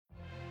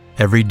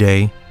Every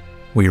day,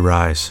 we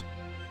rise,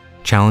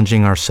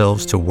 challenging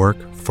ourselves to work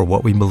for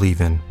what we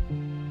believe in.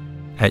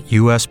 At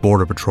U.S.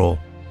 Border Patrol,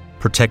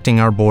 protecting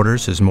our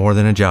borders is more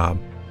than a job.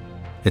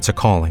 It's a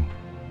calling.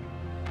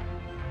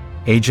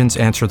 Agents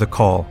answer the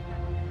call,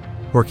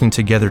 working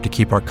together to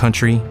keep our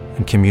country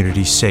and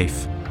communities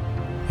safe.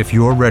 If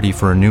you are ready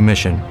for a new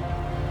mission,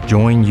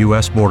 join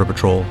U.S. Border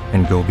Patrol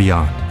and go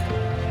beyond.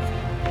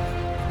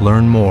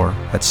 Learn more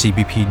at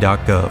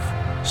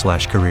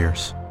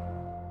cbp.gov/careers.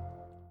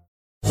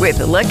 With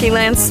the Lucky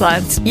Land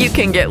Slots, you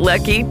can get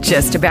lucky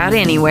just about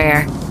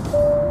anywhere.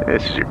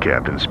 This is your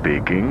captain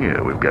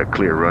speaking. We've got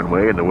clear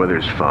runway and the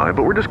weather's fine,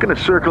 but we're just going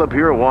to circle up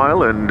here a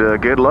while and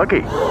get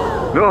lucky.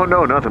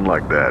 No, nothing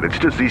like that. It's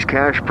just these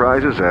cash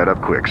prizes add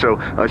up quick. So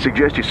I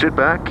suggest you sit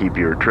back, keep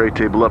your tray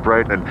table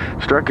upright, and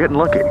start getting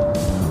lucky.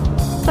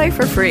 Play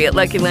for free at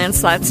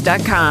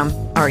LuckyLandSlots.com.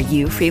 Are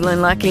you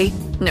feeling lucky?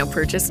 No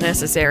purchase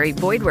necessary.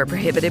 Void where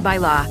prohibited by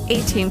law.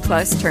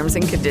 18+ terms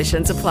and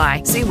conditions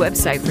apply. See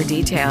website for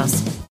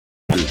details.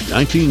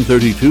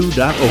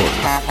 1932.org.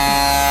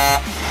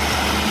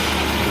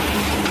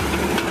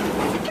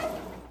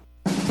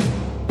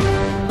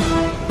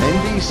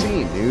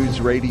 NBC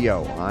News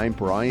Radio, I'm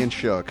Brian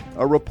Shook.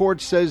 A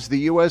report says the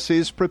U.S.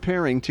 is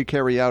preparing to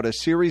carry out a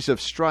series of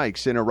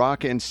strikes in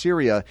Iraq and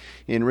Syria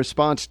in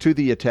response to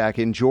the attack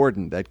in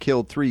Jordan that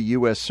killed 3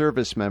 U.S.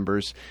 service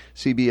members.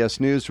 CBS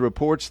News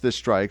reports the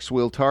strikes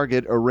will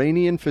target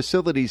Iranian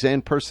facilities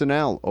and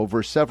personnel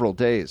over several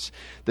days.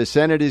 The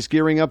Senate is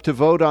gearing up to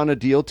vote on a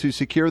deal to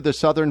secure the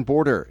southern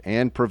border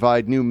and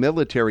provide new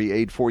military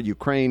aid for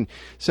Ukraine.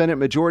 Senate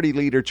Majority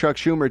Leader Chuck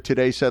Schumer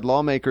today said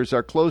lawmakers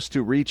are close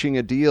to reaching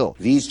a deal.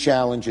 These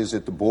challenges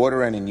at the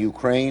border and in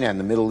Ukraine and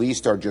the Middle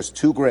East are just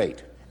too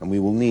great, and we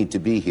will need to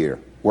be here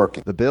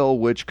working. The bill,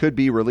 which could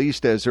be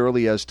released as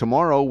early as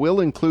tomorrow, will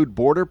include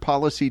border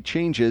policy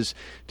changes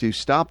to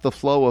stop the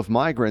flow of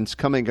migrants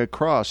coming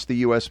across the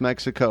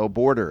U.S.-Mexico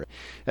border.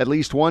 At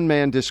least one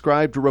man,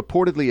 described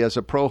reportedly as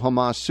a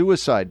pro-Hamas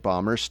suicide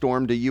bomber,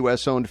 stormed a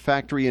U.S.-owned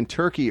factory in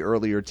Turkey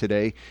earlier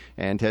today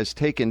and has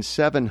taken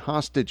 7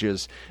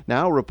 hostages.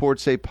 Now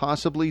reports say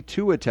possibly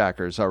 2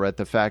 attackers are at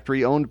the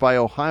factory owned by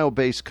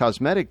Ohio-based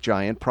cosmetic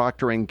giant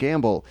Procter &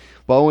 Gamble.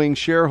 Boeing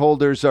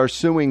shareholders are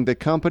suing the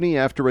company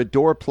after a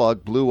door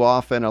plug blew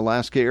off an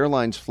Alaska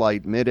Airlines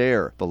flight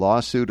midair. The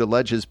lawsuit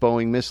alleges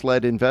Boeing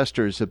misled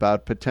investors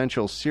about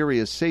potential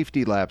serious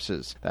safety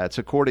lapses. That's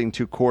according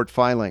to court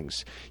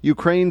filings.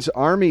 Ukraine's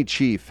army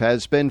chief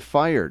has been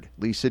fired.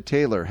 Lisa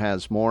Taylor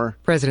has more.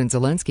 President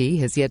Zelensky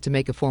has yet to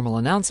make a formal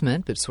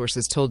announcement, but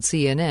sources told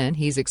CNN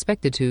he's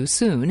expected to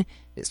soon.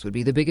 This would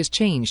be the biggest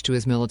change to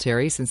his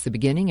military since the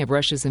beginning of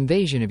Russia's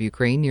invasion of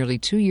Ukraine nearly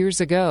 2 years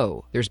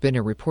ago. There's been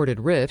a reported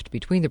rift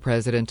between the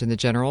president and the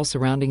general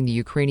surrounding the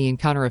Ukrainian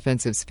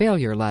counteroffensive's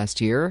failure last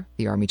year.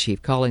 The army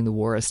chief calling the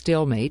war a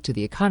stalemate to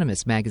The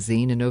Economist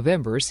magazine in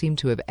November seemed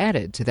to have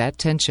added to that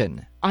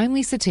tension. I'm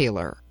Lisa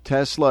Taylor.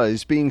 Tesla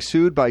is being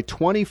sued by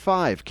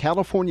 25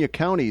 California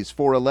counties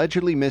for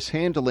allegedly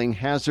mishandling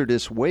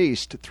hazardous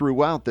waste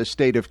throughout the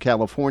state of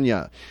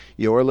California.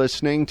 You're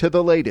listening to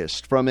the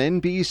latest from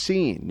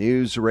NBC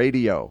News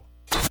Radio.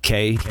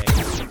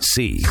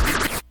 KCAA.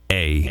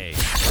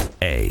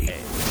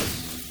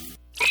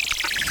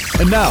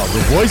 And now, the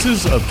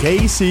voices of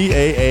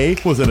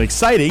KCAA with an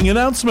exciting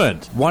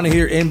announcement. Want to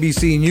hear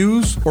NBC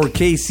News or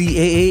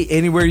KCAA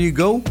anywhere you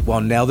go?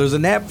 Well, now there's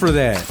an app for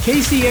that.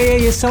 KCAA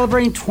is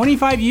celebrating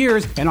 25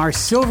 years and our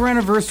silver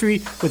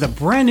anniversary with a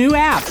brand new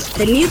app.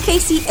 The new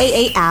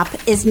KCAA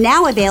app is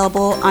now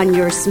available on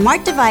your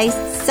smart device,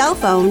 cell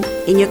phone,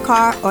 in your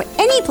car, or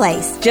any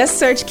place. Just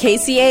search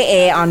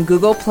KCAA on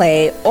Google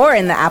Play or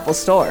in the Apple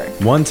Store.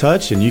 One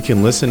touch and you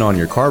can listen on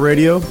your car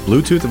radio,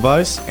 Bluetooth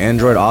device,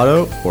 Android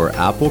Auto, or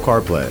Apple CarPlay.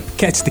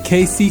 Catch the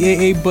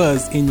KCAA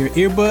buzz in your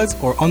earbuds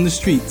or on the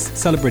streets,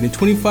 celebrating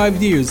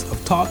 25 years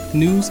of talk,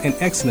 news, and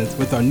excellence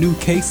with our new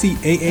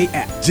KCAA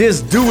app.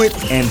 Just do it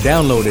and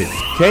download it.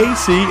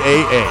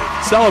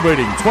 KCAA,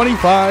 celebrating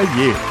 25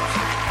 years.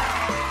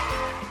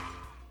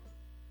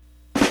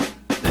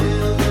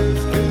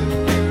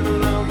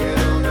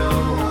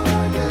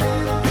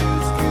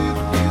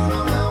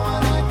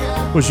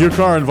 Was your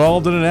car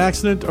involved in an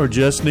accident or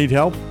just need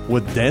help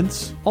with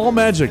dents? All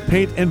Magic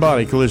Paint and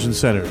Body Collision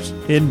Centers.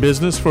 In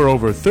business for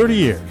over 30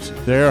 years.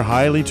 Their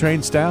highly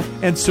trained staff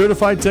and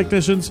certified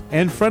technicians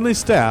and friendly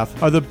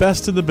staff are the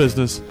best in the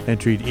business and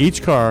treat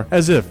each car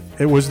as if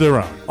it was their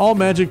own. All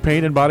Magic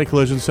Paint and Body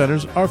Collision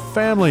Centers are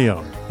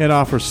family-owned and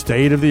offer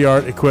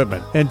state-of-the-art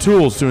equipment and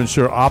tools to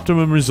ensure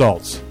optimum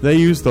results. They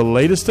use the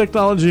latest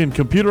technology in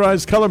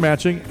computerized color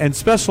matching and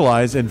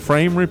specialize in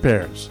frame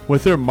repairs.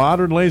 With their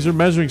modern laser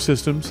measuring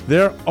systems,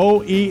 they're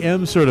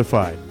OEM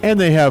certified, and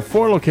they have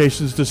 4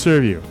 locations to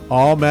serve you.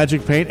 All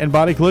Magic Paint and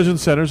Body Collision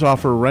Centers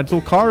offer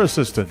rental car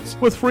assistance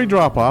with free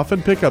drop-off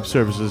and pickup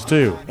services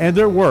too, and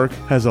their work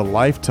has a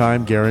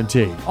lifetime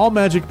guarantee. All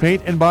Magic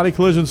Paint and Body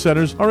Collision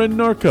Centers are in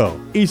Norco,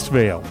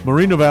 Eastvale,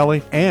 Moreno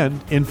Valley, and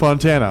in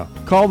Fontana.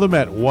 Call them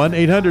at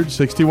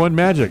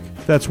 1-800-61-MAGIC.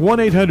 That's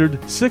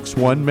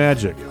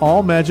 1-800-61-MAGIC.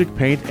 All Magic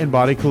Paint and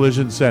Body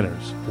Collision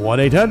Centers.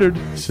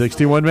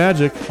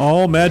 1-800-61-MAGIC.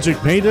 All Magic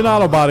Paint and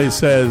Auto Body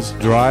says,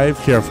 drive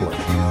carefully.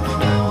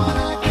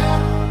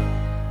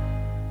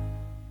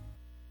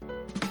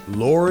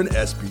 Lauren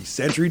Espy,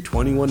 Century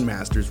 21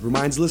 Masters,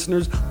 reminds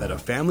listeners that a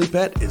family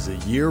pet is a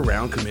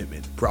year-round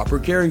commitment. Proper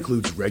care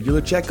includes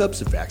regular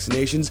checkups,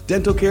 vaccinations,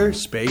 dental care,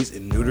 spays,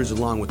 and neuters,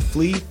 along with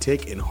flea,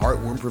 tick, and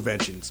heartworm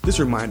preventions. This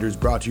reminder is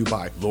brought to you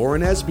by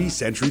Lauren Espy,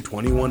 Century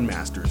 21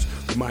 Masters,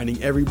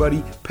 reminding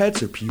everybody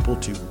pets are people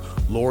too.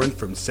 Lauren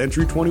from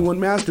Century 21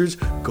 Masters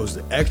goes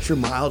the extra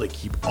mile to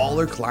keep all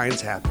her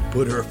clients happy.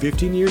 Put her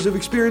 15 years of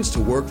experience to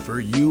work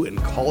for you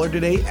and call her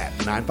today at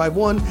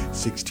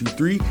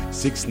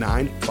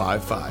 951-623-6955.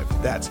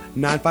 That's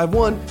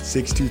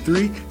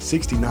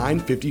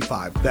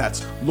 951-623-6955.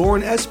 That's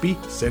Lauren Espy,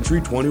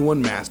 Century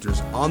 21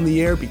 Masters, on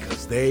the air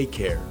because they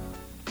care.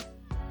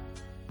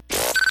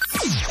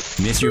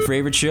 Miss your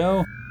favorite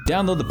show?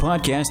 Download the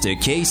podcast at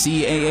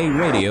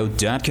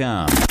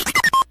kcaaradio.com.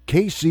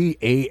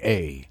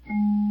 KCAA.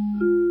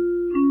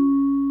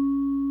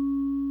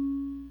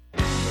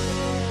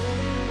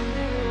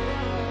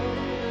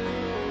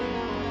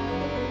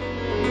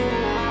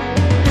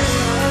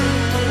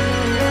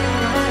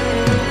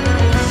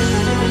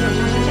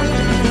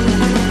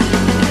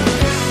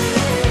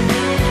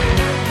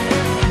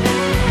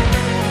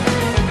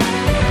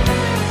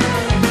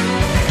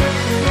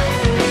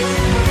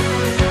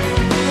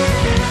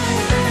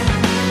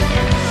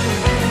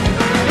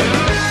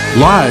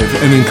 Live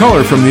and in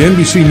color from the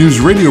NBC News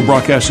radio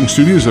broadcasting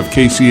studios of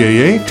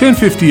KCAA,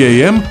 1050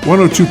 AM,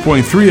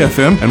 102.3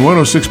 FM, and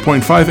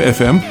 106.5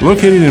 FM,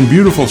 located in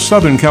beautiful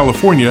Southern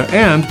California,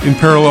 and in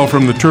parallel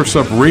from the Turf's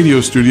Up radio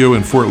studio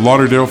in Fort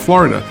Lauderdale,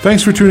 Florida.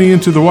 Thanks for tuning in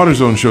to the Water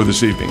Zone show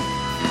this evening.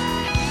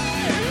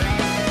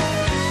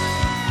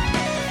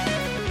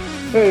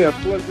 Hey, a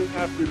pleasant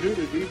afternoon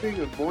and evening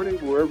and morning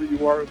wherever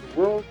you are in the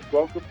world.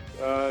 Welcome.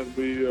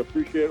 We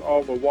appreciate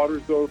all the Water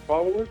Zone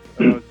followers.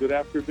 Good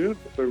afternoon.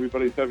 Hope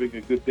everybody's having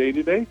a good day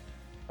today.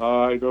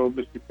 I know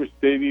Mr. Chris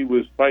Davey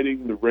was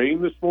fighting the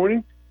rain this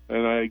morning,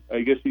 and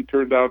I guess he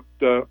turned out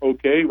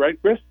okay, right,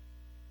 Chris?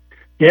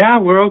 Yeah,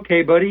 we're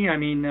okay, buddy. I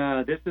mean,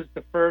 this is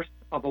the first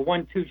of a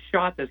 1-2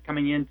 shot that's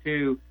coming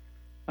into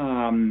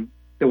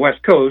the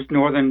West Coast,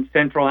 northern,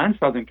 central, and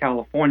southern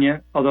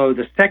California, although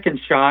the second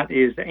shot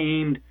is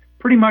aimed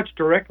pretty much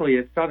directly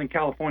at Southern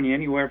California,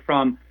 anywhere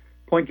from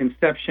Point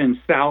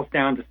Conception south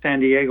down to San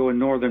Diego in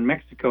northern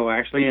Mexico,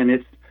 actually, and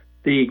it's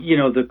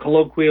the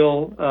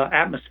colloquial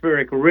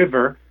atmospheric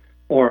river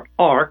or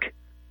arc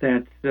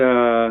that's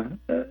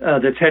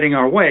heading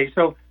our way.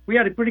 So we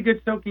had a pretty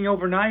good soaking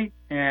overnight,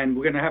 and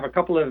we're going to have a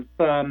couple of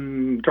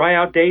dry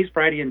out days,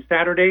 Friday and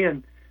Saturday,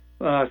 and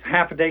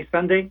half a day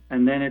Sunday,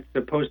 and then it's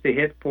supposed to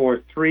hit for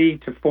 3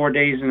 to 4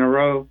 days in a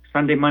row,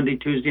 Sunday, Monday,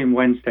 Tuesday, and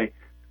Wednesday.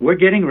 We're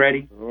getting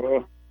ready.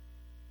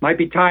 Might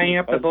be tying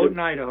up the boat in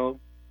Idaho.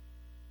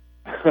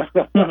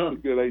 That's a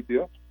good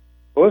idea.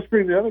 Well, let's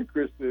bring the other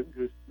Chris in,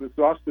 because Miss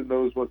Austin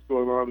knows what's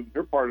going on in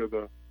her part of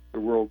the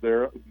world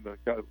there in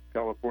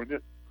California.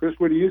 Chris,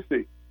 what do you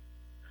see?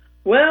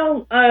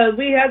 Well,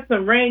 we had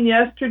some rain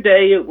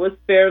yesterday. It was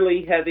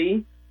fairly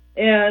heavy,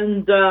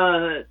 and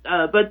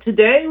but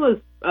today was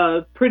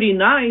pretty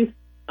nice.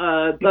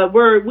 But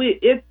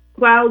it's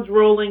clouds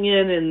rolling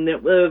in, and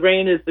the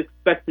rain is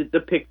expected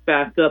to pick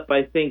back up,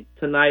 I think,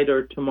 tonight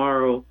or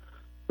tomorrow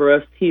for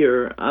us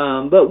here.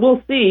 But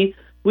we'll see.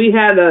 We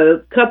had a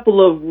couple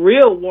of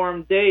real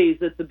warm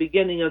days at the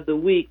beginning of the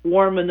week,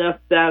 warm enough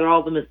that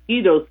all the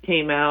mosquitoes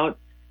came out,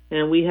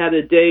 and we had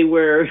a day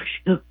where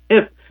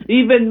it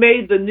even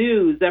made the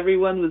news.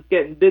 Everyone was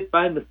getting bit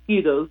by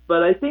mosquitoes,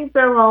 but I think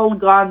they're all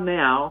gone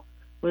now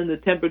when the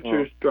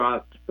temperatures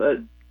dropped. But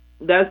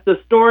that's the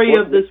story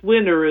of this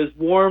winter, is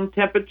warm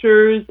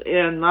temperatures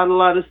and not a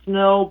lot of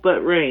snow,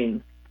 but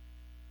rain.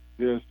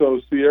 Yeah,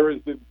 so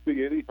Sierras didn't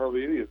see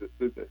hardly any of this,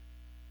 did they?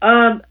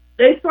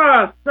 They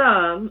saw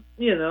some,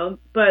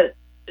 but,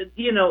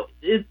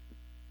 it's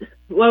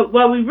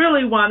what we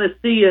really want to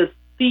see is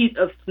feet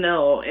of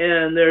snow,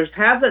 and there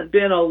hasn't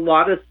been a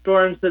lot of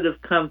storms that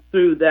have come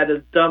through that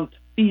have dumped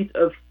feet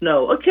of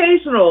snow.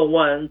 Occasional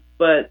ones,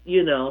 but,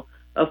 a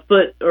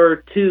foot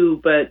or two,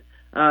 but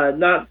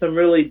not some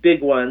really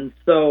big ones.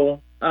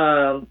 So,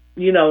 I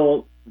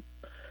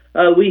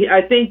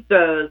think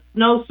the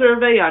snow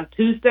survey on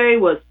Tuesday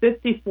was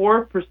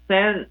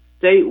 54%.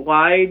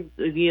 Statewide,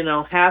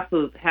 half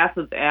of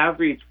the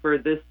average for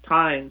this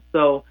time.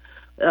 So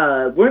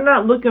we're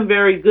not looking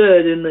very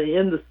good in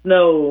the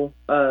snow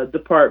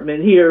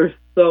department here.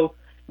 So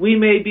we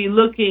may be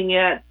looking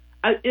at.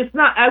 It's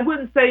not. I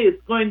wouldn't say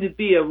it's going to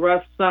be a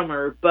rough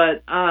summer,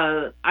 but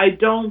I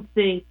don't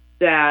think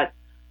that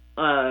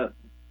the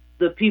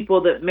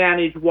people that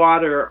manage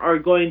water are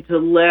going to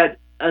let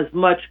as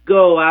much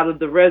go out of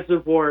the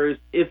reservoirs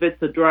if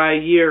it's a dry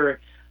year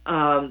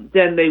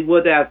than they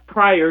would have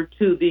prior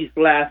to these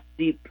last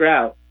deep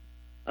droughts.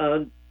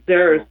 As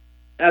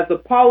a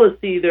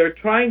policy, they're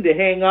trying to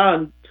hang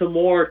on to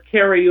more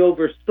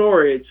carryover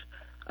storage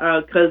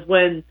because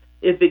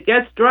if it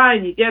gets dry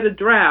and you get a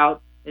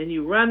drought and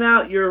you run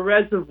out your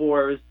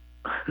reservoirs,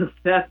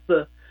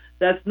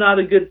 that's not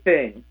a good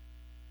thing.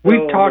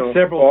 We've talked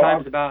several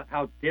times about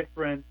how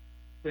different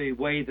the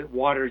way that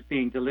water is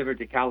being delivered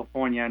to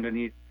California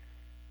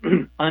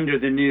under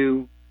the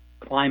new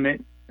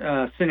climate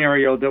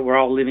scenario that we're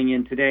all living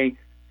in today.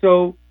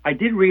 So I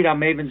did read on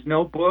Maven's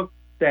notebook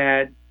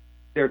that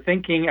they're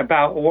thinking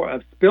about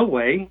a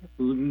spillway,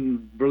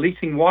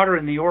 releasing water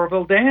in the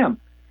Oroville Dam.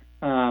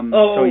 So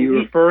are you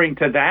referring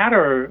to that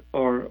or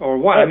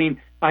what? I mean,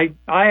 I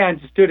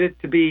understood it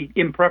to be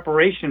in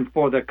preparation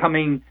for the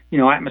coming,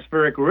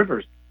 atmospheric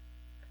rivers.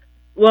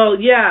 Well,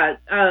 yeah,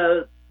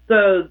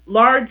 the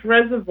large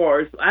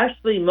reservoirs,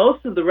 actually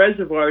most of the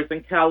reservoirs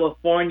in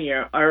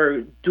California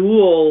are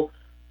dual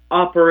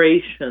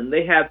operation.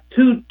 They have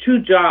two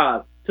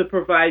jobs, to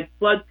provide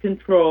flood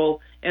control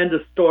and to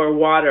store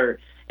water.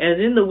 And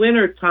in the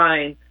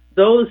wintertime,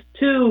 those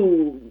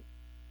two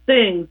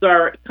things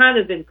are kind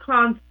of in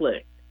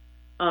conflict.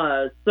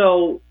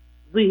 So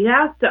we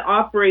have to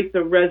operate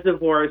the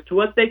reservoirs to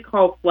what they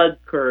call flood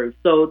curves.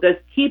 So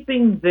that's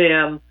keeping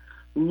them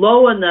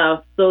low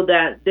enough so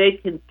that they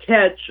can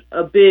catch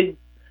a big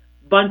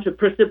bunch of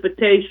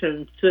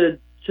precipitation should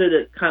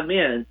it come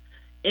in.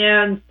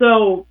 And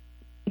so,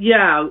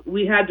 yeah,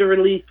 we had to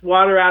release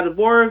water out of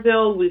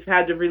Oroville. We've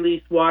had to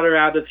release water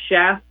out of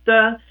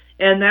Shasta,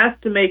 and that's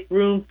to make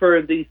room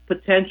for these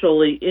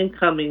potentially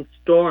incoming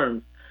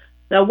storms.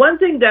 Now, one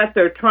thing that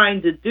they're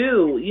trying to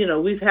do,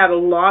 we've had a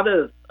lot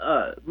of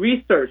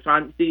research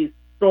on these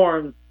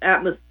storms,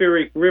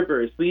 atmospheric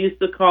rivers. We used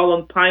to call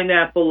them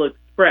Pineapple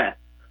Express,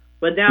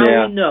 but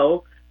now we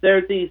know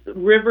there's these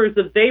rivers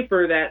of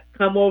vapor that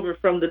come over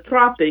from the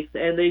tropics,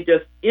 and they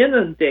just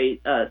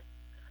inundate us.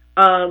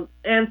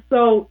 And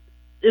so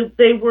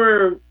they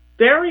were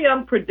very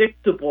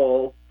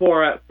unpredictable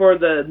for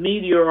the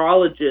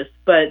meteorologists,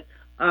 but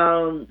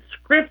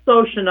Scripps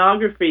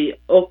Oceanography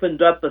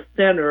opened up a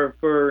center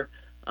for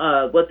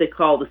what they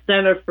call the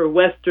Center for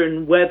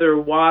Western Weather,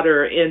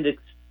 Water, and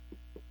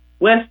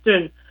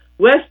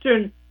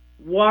Western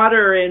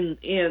Water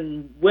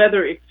in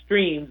Weather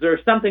Extremes, or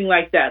something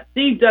like that,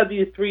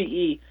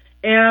 CW3E.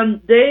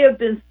 And they have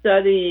been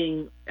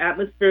studying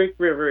atmospheric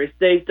rivers.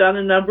 They've done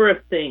a number of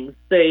things.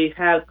 They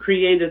have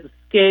created a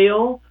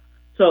scale,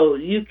 so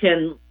you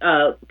can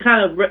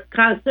kind of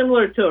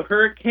similar to a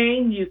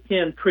hurricane, you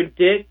can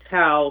predict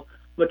how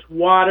much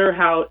water,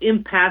 how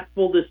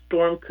impactful this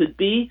storm could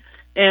be.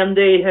 And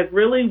they have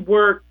really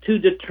worked to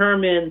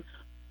determine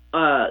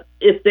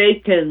if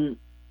they can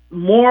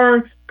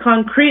more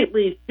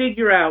concretely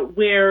figure out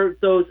where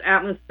those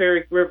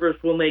atmospheric rivers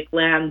will make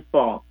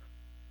landfall.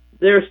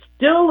 They're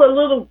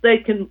still they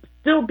can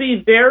still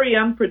be very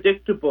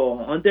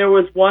unpredictable. And there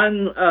was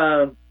one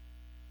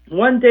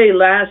day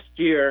last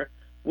year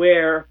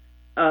where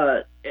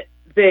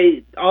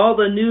all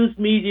the news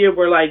media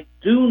were like,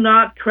 do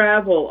not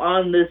travel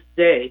on this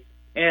day.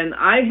 And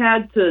I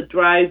had to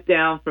drive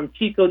down from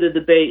Chico to the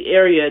Bay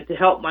Area to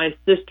help my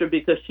sister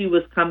because she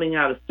was coming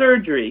out of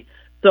surgery.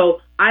 So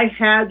I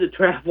had to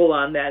travel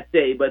on that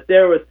day, but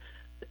there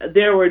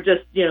were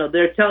just,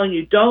 they're telling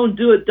you, don't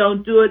do it.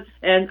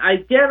 And I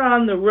get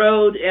on the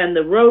road, and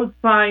the road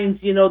signs,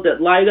 that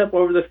light up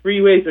over the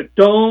freeways are,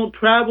 don't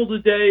travel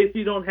today if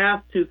you don't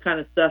have to, kind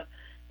of stuff.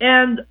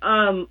 And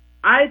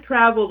I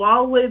traveled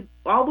all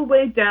the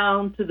way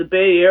down to the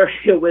Bay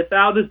Area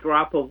without a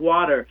drop of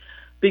water,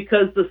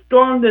 because the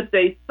storm that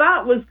they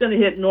thought was going to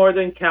hit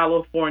Northern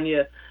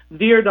California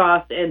veered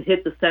off and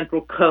hit the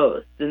Central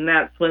Coast, and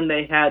that's when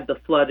they had the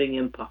flooding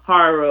in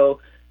Pajaro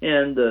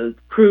and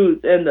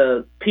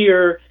the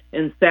pier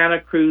in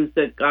Santa Cruz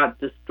that got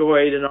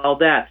destroyed and all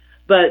that.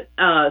 But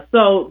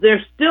so they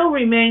still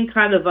remain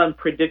kind of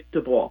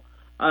unpredictable.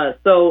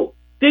 So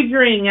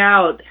figuring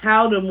out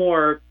how to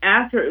more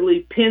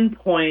accurately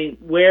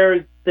pinpoint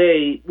where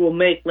they will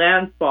make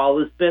landfall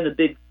has been a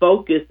big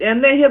focus.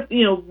 And they have,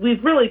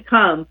 we've really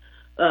come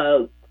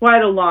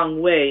quite a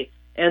long way,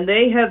 and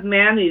they have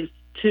managed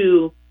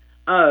to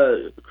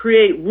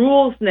create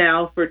rules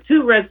now for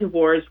two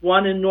reservoirs,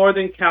 one in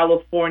Northern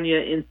California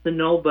in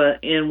Sonoma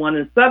and one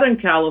in Southern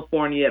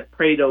California at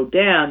Prado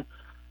Dam,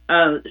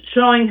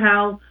 showing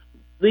how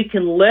we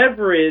can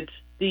leverage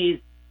the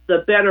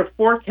better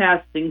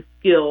forecasting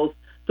skills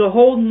to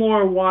hold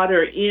more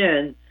water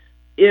in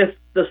if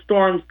the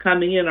storms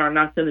coming in are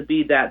not going to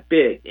be that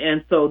big.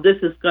 And so this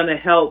is going to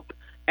help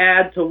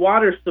add to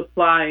water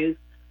supplies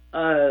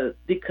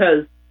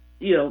because,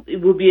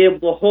 it will be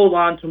able to hold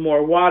on to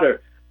more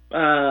water.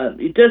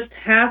 You just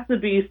have to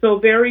be so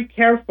very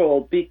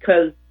careful,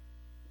 because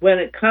when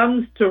it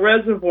comes to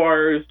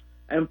reservoirs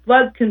and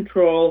flood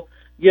control,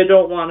 you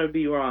don't want to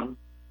be wrong.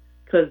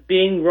 Because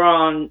being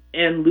wrong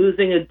and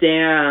losing a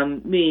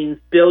dam means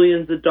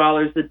billions of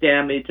dollars of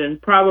damage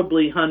and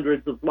probably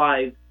hundreds of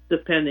lives,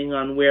 depending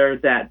on where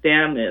that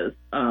dam is.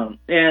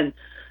 And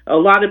a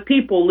lot of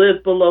people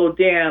live below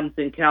dams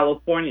in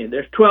California.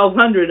 There's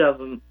 1,200 of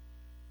them,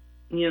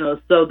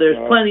 so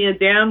there's plenty of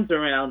dams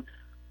around.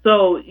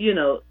 So,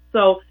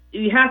 So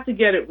you have to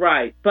get it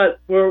right. But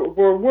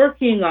we're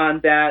working on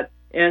that,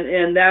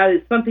 and that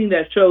is something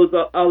that shows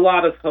a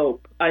lot of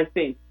hope, I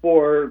think,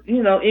 for,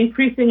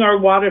 increasing our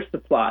water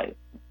supply.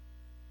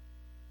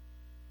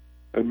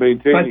 And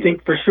maintaining I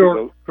think for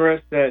sure,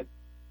 Chris, that,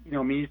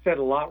 you said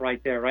a lot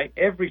right there, right?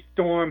 Every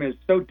storm is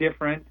so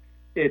different.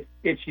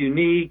 It's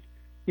unique.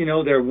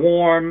 They're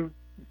warm.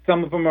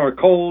 Some of them are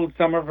cold.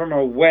 Some of them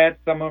are wet.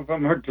 Some of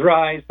them are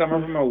dry. Some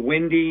of them are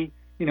windy.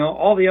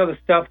 All the other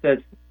stuff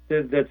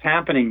that's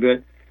happening.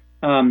 But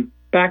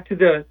back to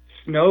the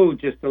snow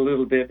just a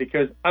little bit,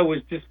 because I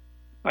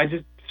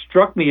just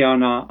struck me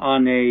on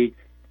a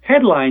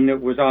headline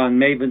that was on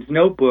Maven's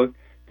notebook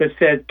that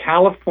said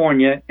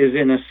California is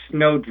in a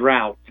snow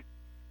drought,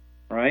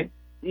 right?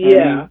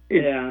 Yeah.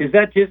 Is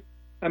that just?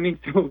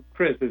 So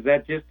Chris, is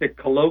that just a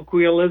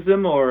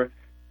colloquialism, or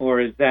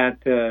is that?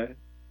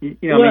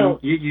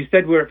 You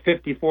said we're at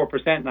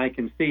 54%, and I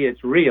can see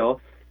it's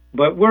real,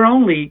 but we're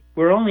only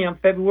on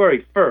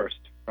February 1st,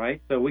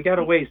 right? So we got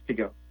a ways to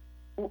go.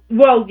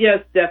 Well,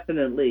 yes,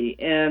 definitely.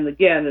 And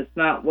again, it's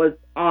not what's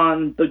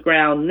on the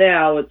ground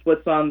now; it's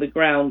what's on the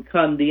ground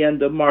come the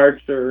end of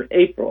March or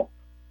April.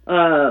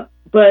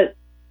 But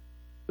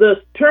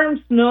the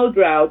term snow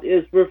drought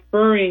is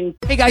referring...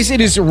 Hey guys,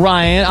 it is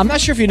Ryan. I'm not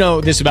sure if you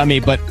know this about me,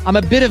 but I'm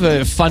a bit of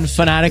a fun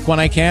fanatic when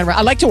I can. I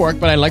like to work,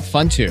 but I like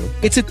fun too.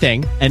 It's a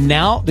thing. And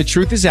now the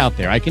truth is out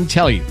there. I can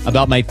tell you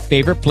about my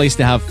favorite place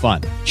to have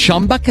fun.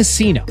 Chumba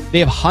Casino. They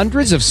have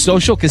hundreds of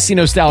social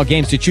casino style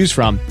games to choose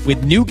from,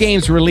 with new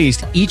games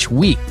released each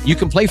week. You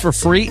can play for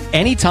free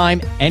anytime,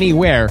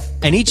 anywhere,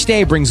 and each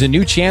day brings a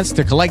new chance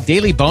to collect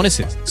daily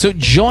bonuses. So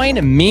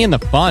join me in the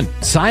fun.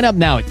 Sign up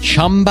now at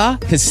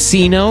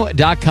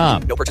ChumbaCasino.com.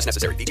 No purchase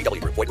necessary. VGW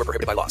Group. Void where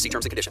prohibited by law. See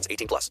terms and conditions.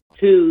 18+.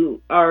 To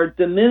our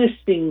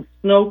diminishing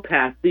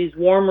snowpack, these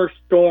warmer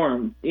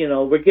storms,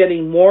 we're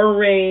getting more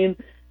rain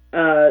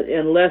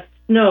and less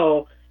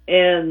snow,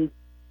 and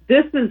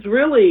this is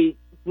really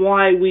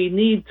why we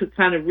need to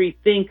kind of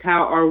rethink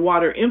how our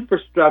water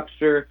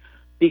infrastructure,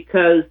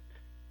 because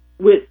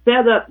it's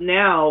set up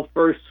now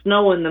for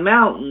snow in the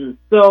mountains.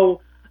 So,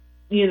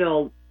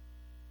 a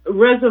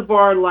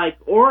reservoir like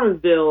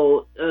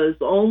Oroville is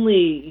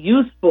only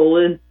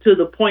useful to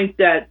the point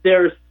that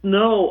there's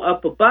snow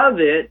up above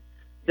it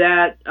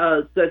that's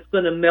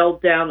going to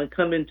melt down and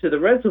come into the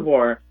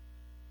reservoir,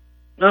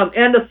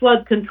 and the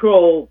flood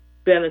control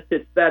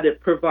benefits that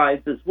it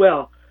provides as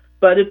well.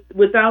 But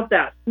without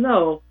that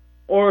snow,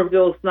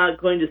 Oroville's not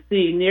going to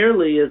see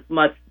nearly as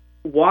much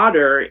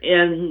water,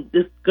 and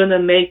it's going to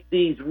make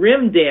these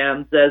rim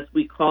dams, as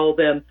we call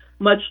them,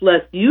 much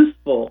less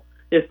useful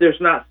if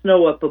there's not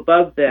snow up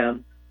above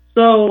them.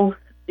 So,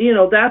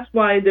 that's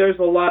why there's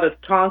a lot of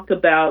talk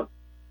about,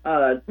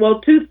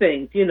 two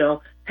things,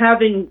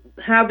 having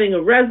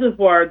a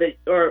reservoir that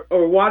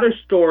or water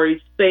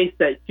storage space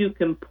that you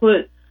can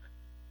put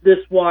this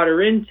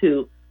water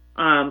into,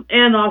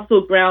 and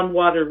also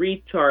groundwater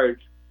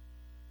recharge.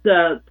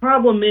 The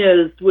problem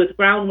is with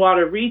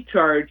groundwater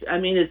recharge,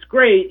 it's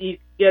great. You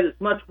get as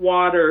much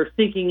water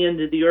sinking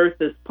into the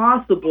earth as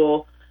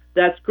possible.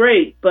 That's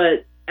great.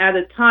 But at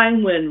a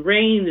time when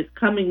rain is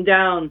coming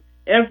down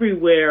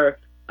everywhere,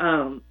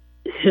 groundwater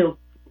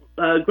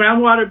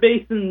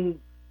basins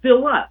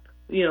fill up.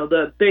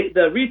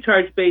 The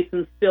recharge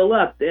basins fill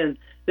up, and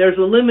there's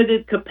a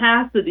limited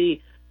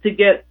capacity to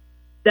get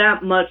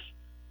that much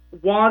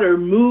water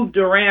moved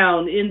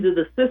around into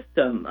the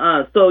system.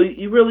 So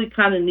you really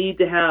kind of need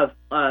to have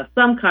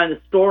some kind of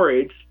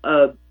storage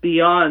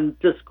beyond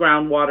just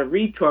groundwater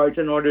recharge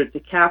in order to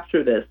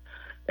capture this.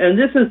 And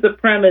this is the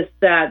premise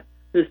that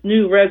this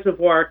new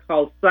reservoir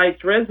called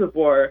Sites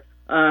Reservoir,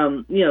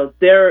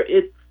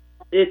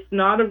 it's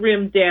not a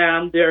rim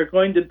dam. They're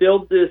going to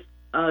build this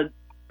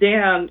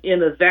dam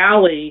in a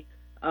valley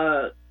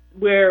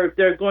where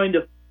they're going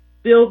to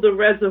build the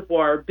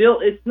reservoir.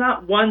 It's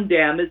not one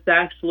dam, it's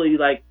actually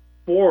like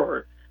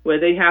 4, where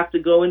they have to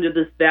go into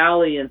this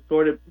valley and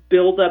sort of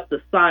build up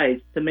the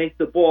sides to make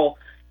the bowl.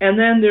 And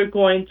then they're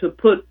going to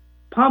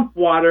pump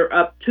water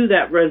up to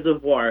that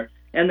reservoir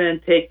and then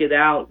take it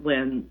out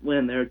when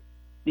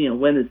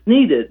it's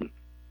needed.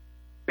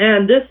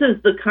 And this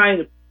is the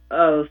kind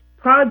of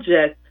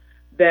project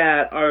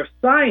that our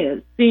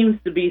science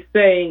seems to be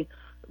saying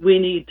we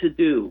need to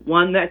do,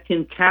 one that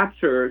can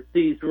capture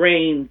these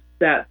rains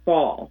that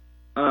fall,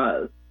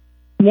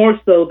 more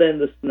so than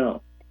the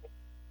snow.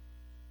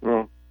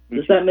 Well,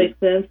 does that make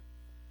sense?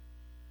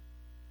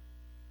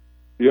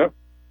 Yep.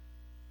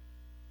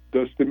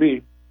 Does to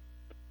me.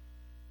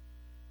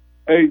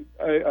 I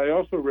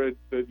also read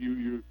that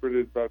you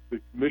read about the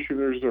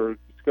commissioners are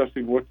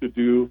discussing what to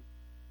do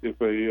if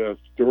a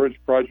storage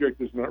project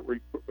is not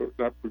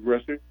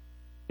progressing.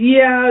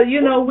 Yeah, I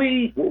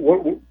was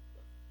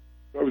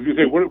going to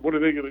say,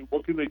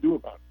 what can they do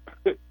about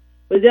it?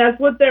 But that's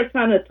what they're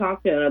kind of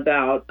talking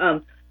about.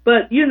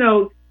 But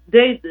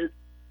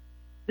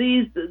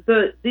these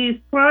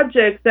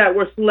projects that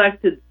were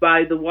selected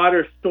by the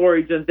Water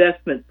Storage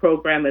Investment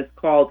Program, is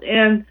called,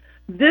 and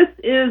this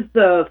is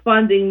the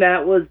funding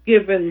that was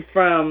given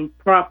from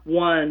Prop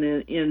 1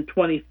 in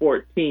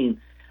 2014.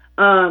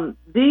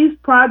 These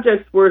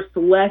projects were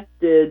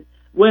selected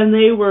when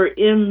they were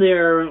in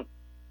their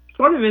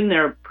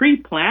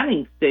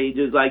pre-planning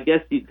stages, I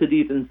guess you could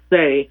even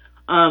say.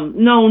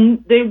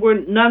 None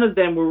of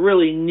them were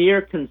really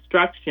near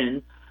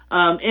construction.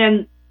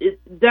 And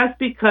that's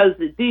because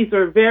these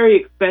are very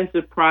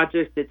expensive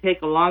projects that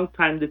take a long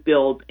time to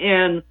build.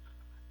 And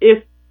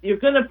if you're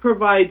going to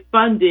provide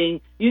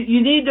funding,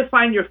 you need to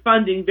find your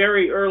funding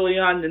very early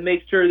on to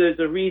make sure there's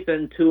a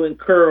reason to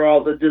incur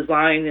all the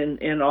design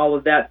and all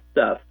of that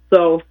stuff.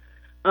 So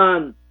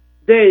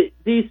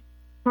these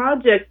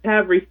projects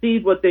have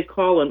received what they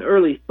call an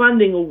early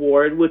funding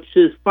award, which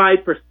is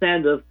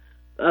 5%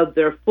 of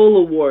their full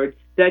award.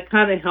 That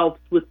kind of helps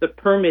with the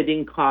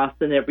permitting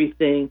costs and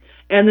everything.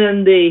 And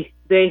then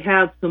they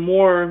have some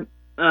more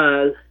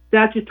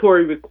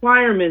statutory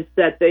requirements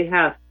that they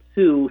have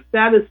to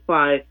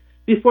satisfy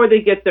before they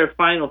get their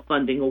final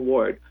funding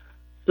award.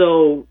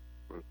 So,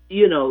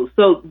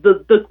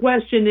 the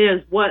question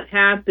is, what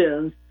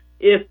happens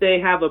if they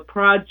have a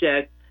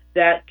project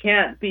that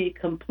can't be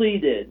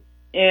completed?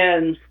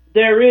 And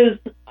there is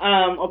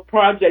a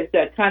project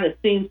that kind of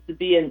seems to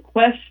be in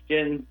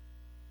question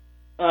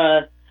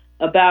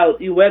about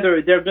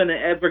whether they're going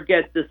to ever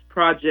get this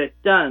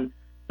project done.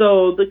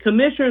 So the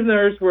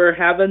commissioners were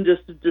having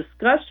just a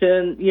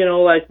discussion,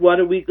 like, what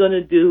are we going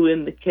to do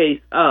in the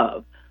case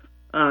of,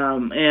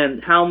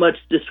 and how much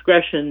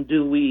discretion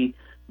do we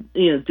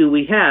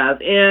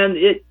have? And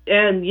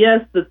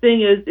yes, the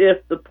thing is,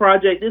 if the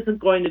project isn't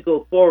going to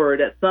go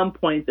forward, at some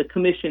point the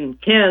commission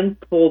can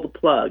pull the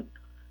plug.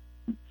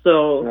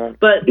 So,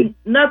 but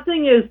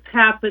nothing is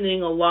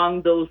happening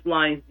along those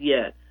lines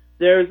yet.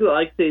 There is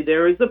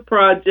a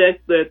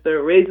project that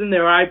they're raising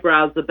their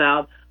eyebrows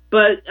about,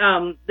 but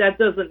that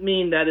doesn't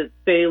mean that it's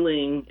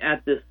failing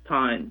at this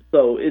time.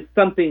 So it's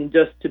something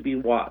just to be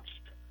watched.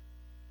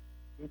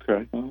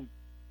 Okay.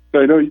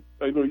 I know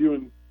you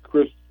and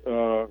Chris.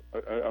 I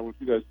want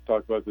you guys to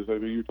talk about this. I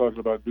mean, you're talking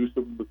about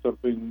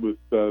something with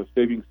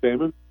saving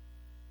salmon.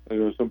 I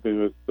know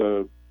something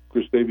that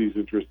Chris Davies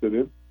interested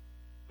in.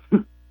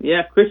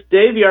 Yeah, Chris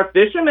Davy, our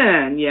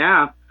fisherman.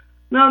 Yeah.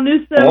 Now,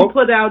 Newsom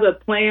put out a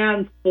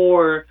plan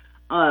for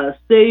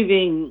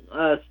saving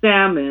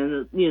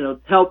salmon, to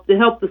help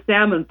the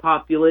salmon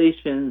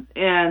populations,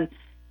 and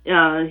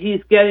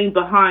he's getting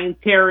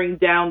behind tearing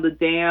down the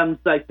dams,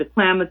 like the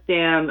Klamath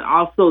Dam,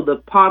 also the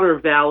Potter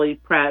Valley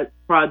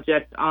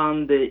project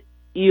on the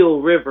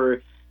Eel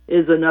River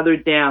is another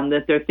dam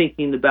that they're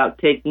thinking about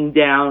taking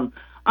down.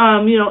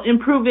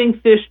 Improving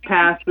fish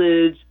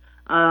passage.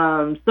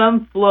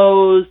 Some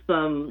flows,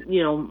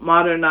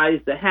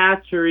 modernize the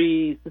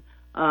hatcheries,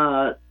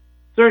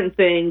 certain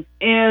things.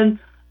 And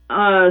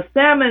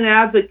salmon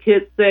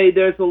advocates say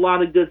there's a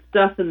lot of good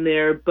stuff in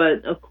there,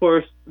 but of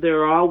course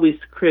there are always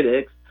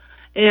critics.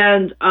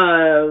 And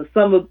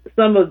some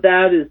of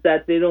that is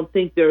that they don't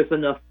think there's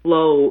enough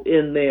flow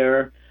in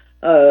there,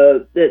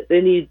 that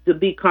they need to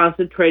be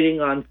concentrating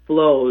on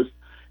flows.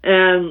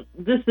 And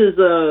this is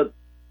a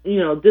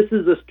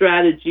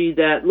strategy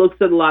that looks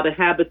at a lot of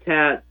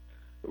habitat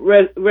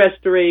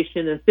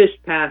restoration and fish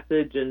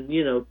passage, and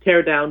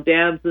tear down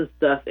dams and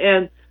stuff.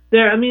 And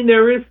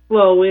there is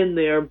flow in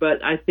there,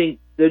 but I think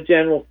the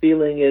general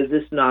feeling is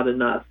it's not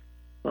enough.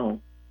 So,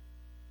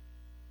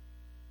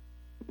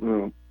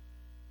 well,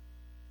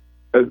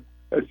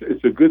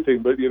 it's a good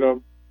thing, but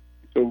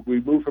so we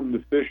move from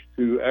the fish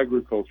to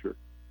agriculture,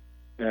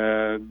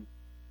 and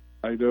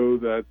I know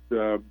that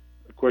a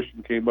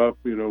question came up.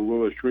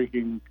 Will a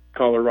shrinking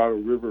Colorado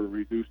River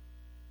reduce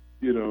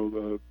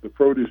the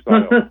produce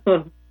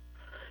aisle?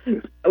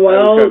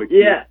 Well,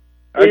 yeah.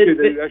 Actually,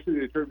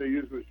 the term they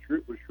used was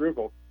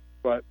shrivel.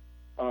 But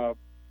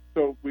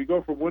so we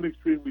go from one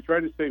extreme. We try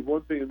to save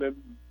one thing, and then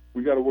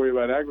we got to worry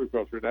about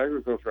agriculture. And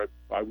agriculture,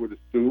 I would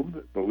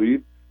assume,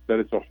 believe that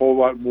it's a whole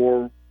lot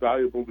more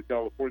valuable to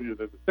California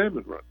than the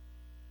salmon run.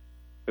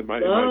 Am I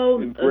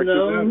incorrect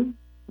in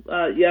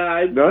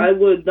that? I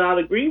would not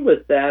agree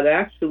with that.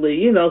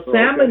 Actually,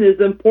 salmon is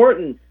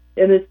important,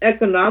 and it's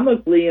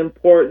economically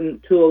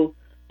important to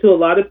a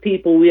lot of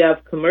people. We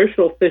have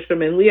commercial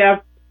fishermen. We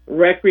have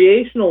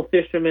recreational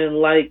fishermen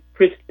like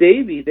Chris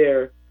Davy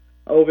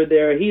over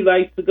there. He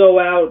likes to go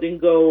out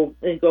and go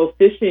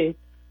fishing,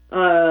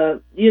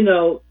 and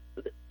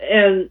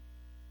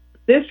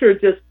fish are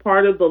just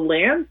part of the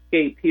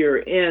landscape here.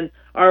 And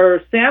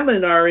our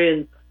salmon are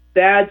in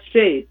bad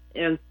shape,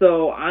 and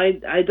so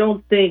I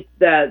don't think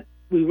that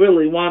we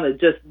really want to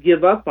just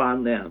give up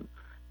on them.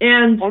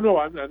 And I'm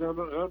not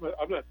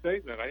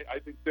saying that. I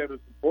think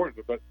salmon's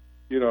important, but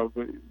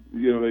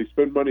they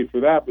spend money for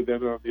that, but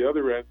then on the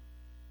other end,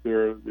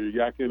 they're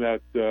yakking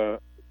at the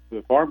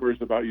farmers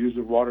about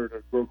using water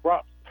to grow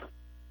crops.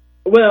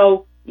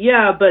 Well,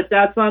 yeah, but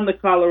that's on the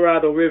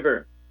Colorado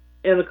River,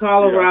 and the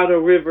Colorado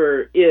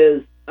River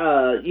is,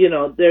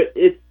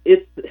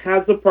 it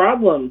has a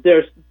problem.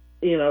 There's,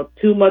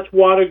 too much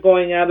water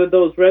going out of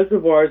those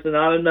reservoirs and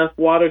not enough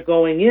water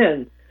going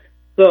in,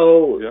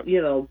 So,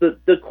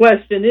 the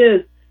question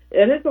is,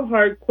 and it's a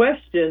hard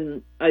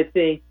question, I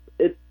think,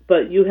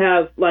 but you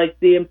have like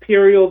the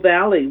Imperial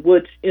Valley,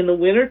 which in the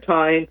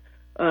wintertime,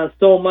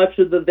 so much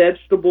of the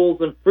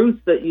vegetables and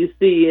fruits that you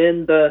see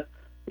in the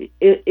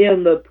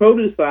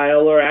produce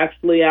aisle are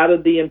actually out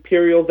of the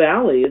Imperial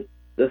Valley.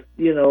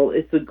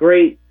 It's a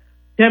great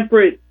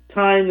temperate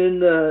time in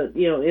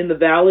the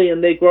valley,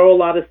 and they grow a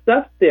lot of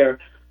stuff there.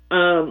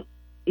 But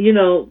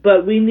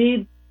we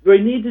need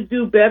to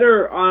do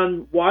better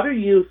on water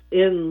use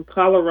in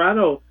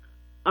Colorado.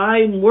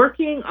 I'm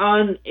working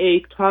on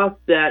a talk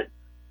that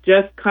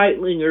Jeff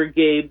Keitlinger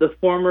gave, the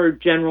former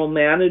general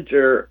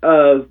manager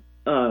of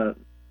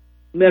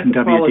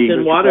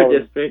Metropolitan Water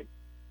District,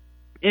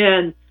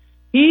 and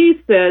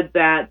he said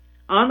that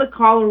on the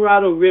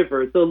Colorado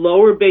River, the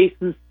lower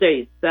basin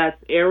states,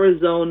 that's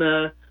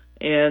Arizona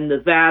and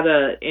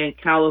Nevada and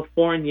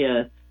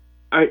California,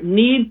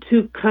 need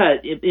to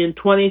cut in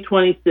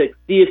 2026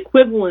 the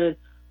equivalent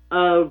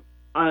of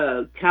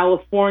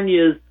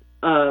California's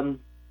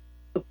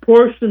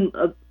portion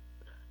of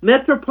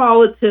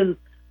Metropolitan's,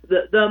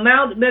 the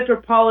amount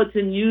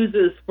Metropolitan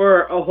uses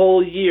for a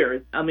whole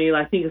year. I mean,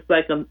 I think it's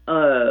like a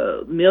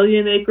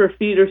million acre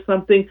feet or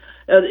something.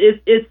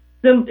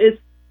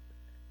 It's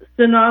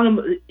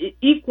synonymous,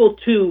 equal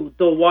to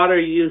the water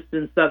used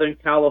in Southern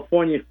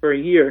California for a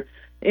year.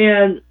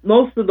 And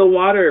most of the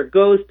water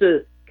goes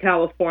to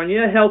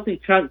California. A healthy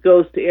chunk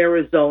goes to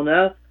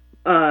Arizona.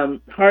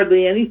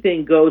 Hardly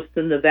anything goes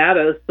to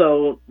Nevada.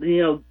 So,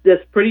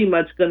 that's pretty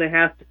much going to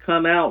have to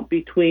come out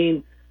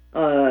between,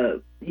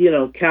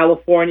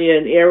 California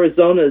and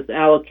Arizona's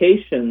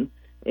allocation.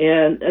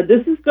 And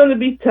this is going to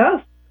be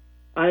tough.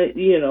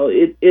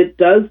 It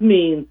does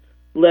mean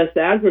less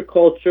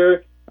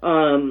agriculture.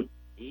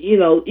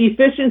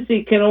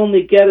 Efficiency can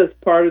only get us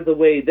part of the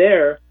way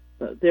there.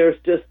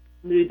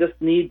 We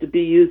just need to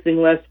be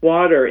using less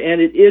water,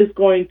 and it is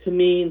going to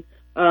mean,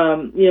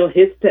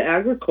 hits to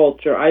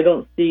agriculture. I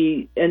don't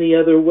see any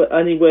other way.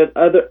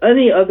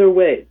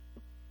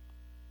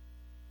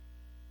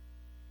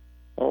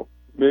 Well,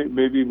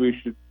 maybe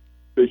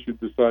they should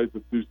decide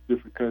to do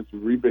different kinds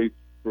of rebates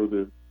for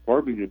the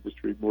farming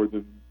industry more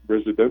than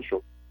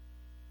residential.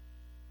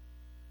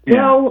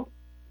 Yeah. Well,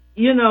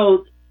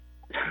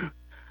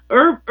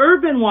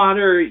 urban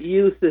water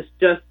use is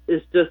just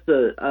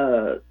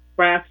a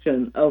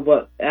fraction of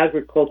what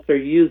agriculture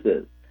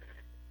uses.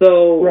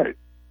 So right.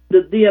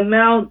 the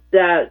amount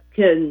that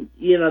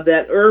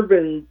that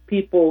urban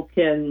people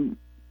can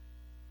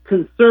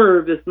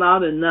conserve is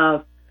not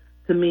enough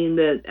to mean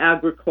that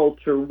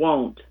agriculture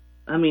won't.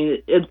 I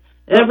mean,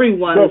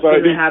 everyone is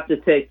going to have to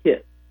take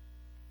hits.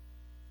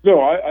 No,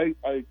 I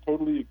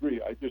totally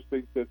agree. I just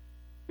think that,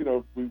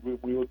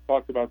 we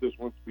talked about this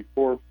once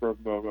before from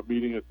a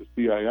meeting at the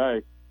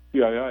CII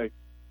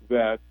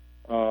that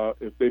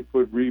if they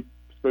put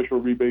special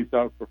rebates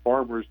out for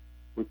farmers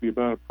with the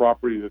amount of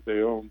property that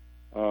they own,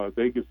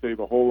 they could save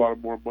a whole lot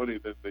more money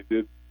than they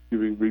did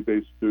giving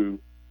rebates to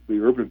the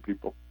urban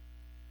people.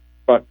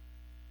 But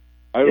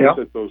I don't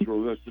set those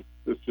rules.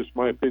 That's just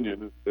my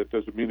opinion. That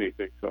doesn't mean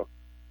anything. So.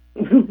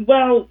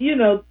 Well,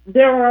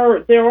 there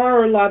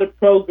are a lot of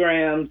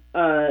programs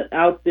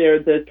out there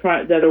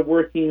that are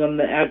working on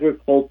the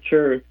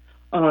agriculture,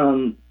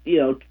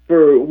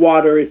 for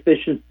water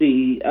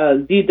efficiency.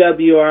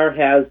 DWR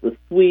has the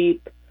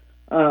sweep.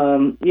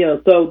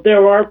 So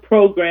there are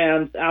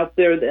programs out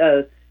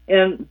there,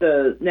 and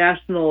the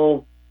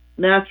National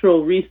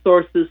Natural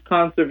Resources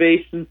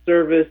Conservation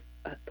Service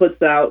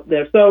puts out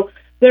there. So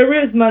there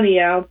is money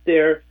out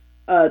there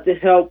to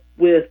help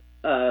with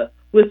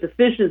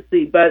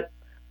efficiency, but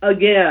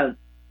again,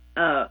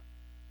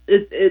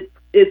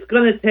 it's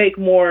going to take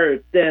more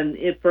than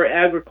for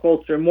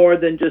agriculture, more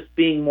than just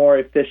being more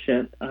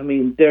efficient. I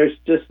mean, there's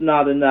just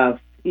not enough,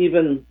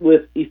 even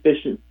with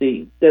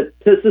efficiency, to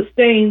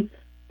sustain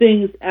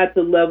things at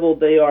the level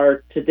they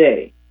are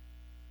today.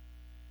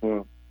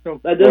 Well, so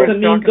that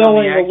doesn't mean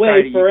going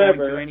away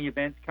forever. Are you going to any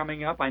events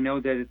coming up? I know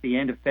that at the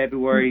end of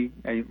February,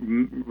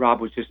 Rob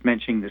was just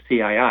mentioning the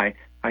CII.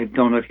 I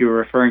don't know if you were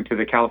referring to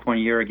the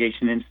California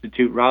Irrigation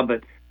Institute, Rob,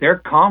 but their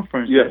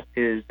conference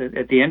is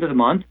at the end of the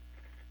month.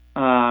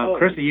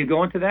 Chris, are you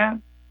going to that?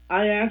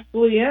 I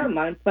actually am.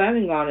 I'm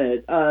planning on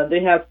it.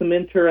 They have some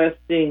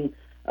interesting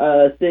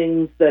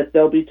things that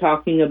they'll be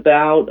talking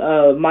about.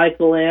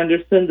 Michael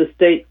Anderson, the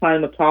state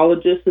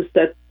climatologist, is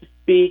set to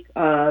speak.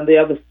 They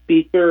have a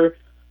speaker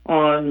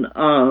on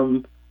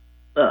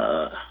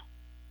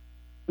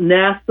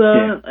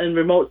NASA and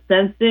remote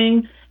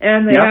sensing,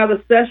 and they have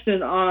a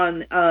session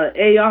on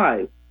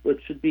AI,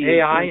 which should be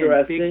AI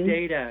interesting. And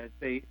big data,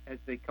 as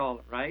they call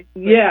it, right?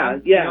 But,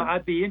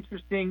 I'd be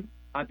interested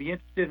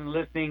in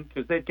listening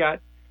because they've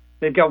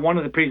got one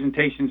of the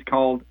presentations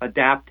called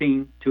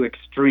 "Adapting to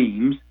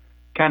Extremes."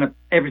 Kind of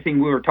everything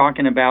we were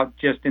talking about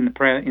just in the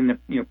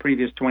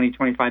previous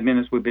 20-25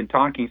 minutes we've been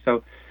talking.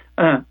 So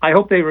I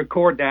hope they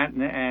record that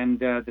and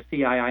the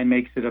CII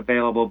makes it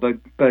available.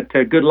 But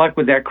good luck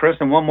with that, Chris.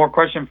 And one more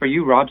question for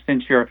you, Rob,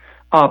 since you're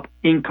up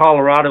in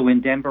Colorado,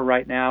 in Denver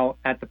right now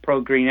at the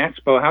Pro Green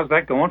Expo. How's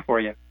that going for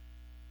you?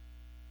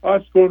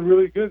 It's going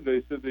really good.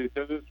 They said the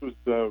attendance was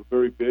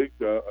very big.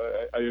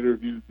 I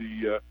interviewed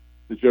the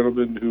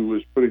gentleman who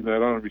was putting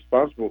that on and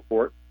responsible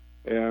for it,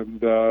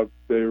 and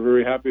they were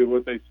very happy with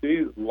what they see.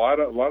 A lot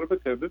of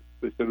attendance.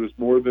 They said it was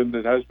more than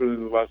it has been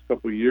in the last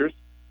couple of years.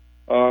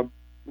 An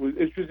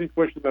interesting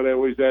question that I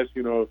always ask,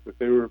 if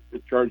they were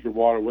in charge of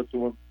water, what's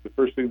the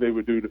first thing they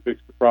would do to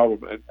fix the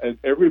problem? And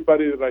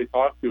everybody that I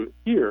talk to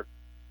here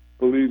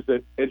believes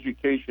that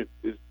education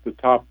is the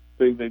top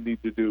thing they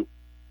need to do,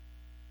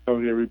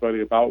 telling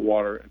everybody about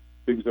water and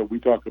things that we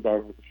talk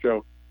about on the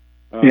show.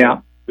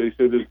 They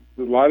say there's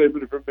a lot of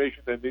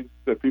information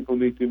that people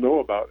need to know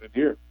about and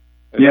hear.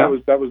 And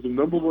that was the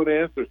number one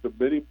answer to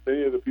many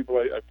of the people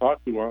I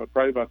talked to,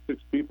 probably about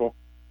 6 people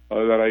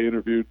that I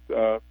interviewed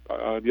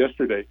on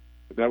yesterday.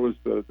 And that was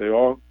they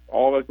all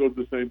echoed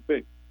the same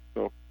thing.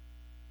 So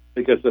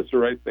I guess that's the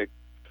right thing.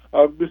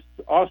 Mr.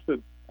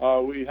 Austin,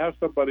 we have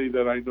somebody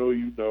that I know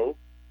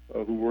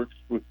who works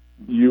with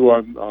you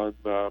on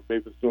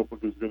Mavis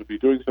Notebook, who's going to be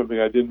doing something.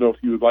 I didn't know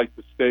if you would like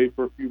to stay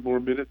for a few more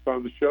minutes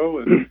on the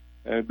show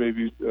and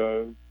maybe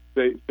say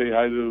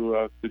hi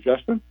to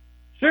Justin.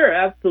 Sure,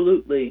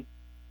 absolutely.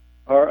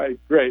 All right,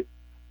 great.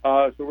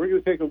 So we're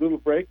going to take a little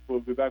break.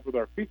 We'll be back with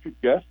our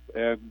featured guest,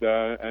 and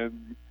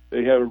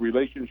they have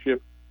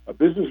a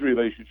business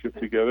relationship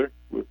together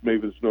with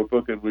Mavis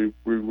Notebook, and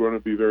we're going to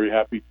be very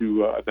happy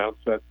to announce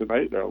that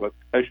tonight. I'm going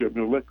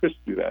to let Chris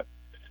do that.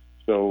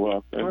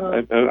 So,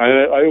 and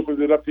I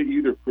opened it up to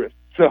either Chris.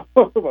 So,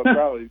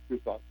 probably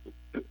Chris Austin.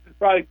 This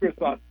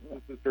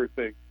is her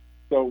thing.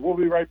 So we'll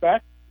be right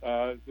back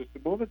in just a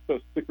moment. So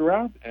stick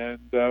around, and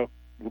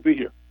we'll be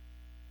here.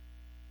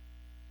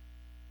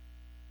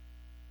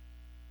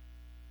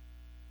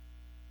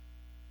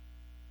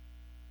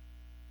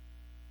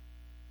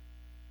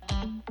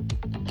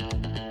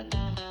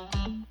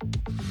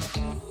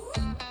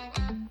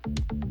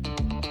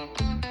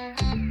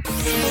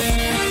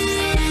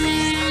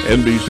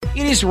 NBC.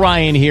 It is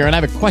Ryan here, and I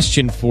have a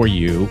question for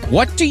you.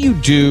 What do you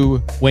do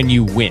when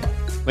you win?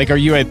 Like, are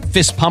you a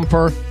fist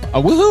pumper,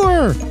 a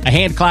woohooer, a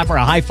hand clapper,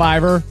 a high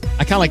fiver?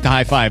 I kind of like the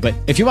high five, but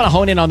if you want to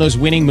hone in on those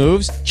winning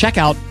moves, check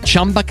out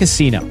Chumba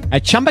Casino.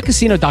 At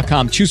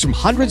ChumbaCasino.com, choose from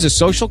hundreds of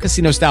social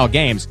casino-style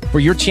games for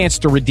your chance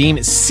to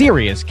redeem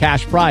serious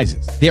cash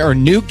prizes. There are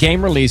new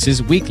game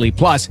releases weekly,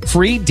 plus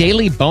free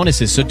daily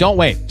bonuses, so don't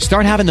wait.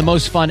 Start having the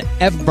most fun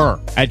ever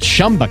at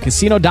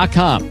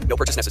ChumbaCasino.com. No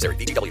purchase necessary.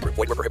 VGW. Void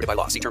where prohibited by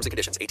law. See terms and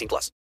conditions.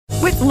 18+.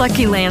 With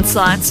Lucky Land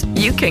Slots,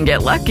 you can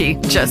get lucky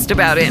just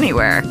about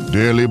anywhere.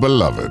 Dearly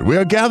beloved, we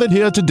are gathered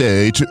here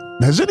today to...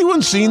 Has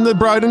anyone seen the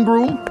bride and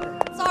groom?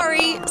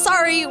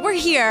 Sorry, we're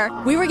here.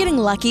 We were getting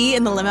lucky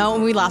in the limo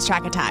and we lost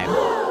track of time.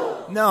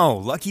 No,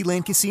 Lucky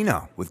Land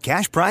Casino, with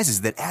cash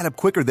prizes that add up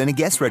quicker than a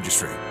guest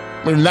registry.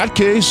 In that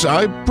case,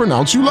 I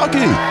pronounce you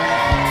lucky.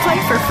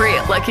 Play for free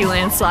at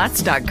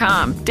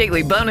LuckyLandSlots.com.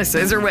 Daily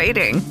bonuses are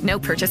waiting. No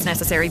purchase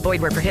necessary.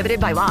 Void where prohibited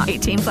by law.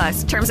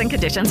 18+. Terms and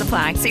conditions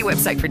apply. See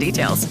website for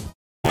details.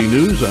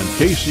 News on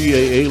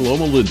KCAA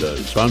Loma Linda,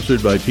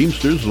 sponsored by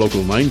Teamsters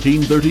Local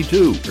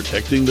 1932,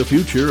 protecting the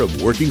future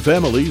of working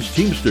families.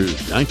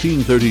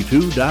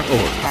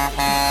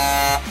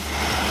 Teamsters1932.org.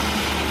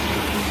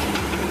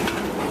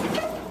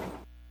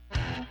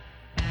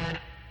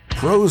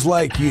 Pros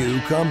like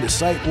you come to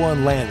Site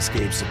One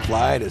Landscape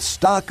Supply to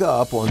stock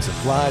up on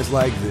supplies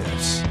like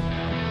this.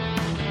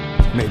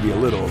 Maybe a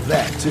little of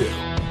that, too.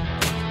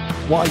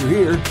 While you're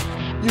here,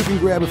 you can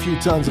grab a few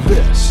tons of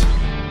this.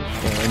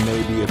 And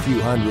maybe a few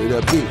hundred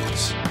of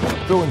these.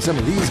 Throw in some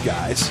of these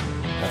guys,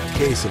 a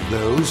case of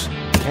those,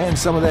 and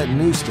some of that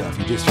new stuff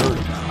you just heard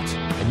about.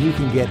 And you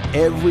can get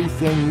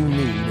everything you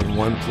need in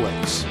one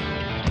place.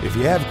 If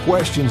you have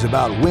questions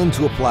about when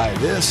to apply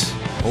this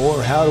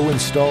or how to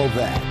install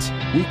that,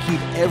 we keep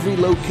every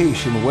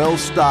location well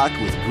stocked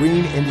with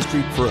green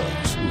industry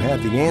pros who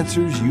have the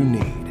answers you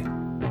need.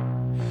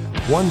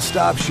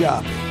 One-stop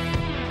shopping.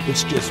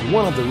 It's just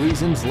one of the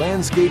reasons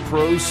landscape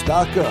pros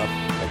stock up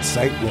at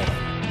Site One.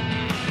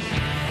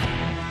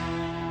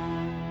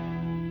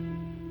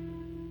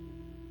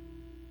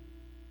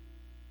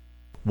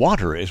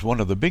 Water is one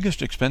of the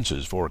biggest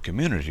expenses for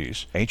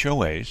communities,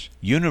 HOAs,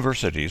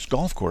 universities,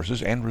 golf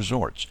courses, and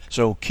resorts.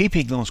 So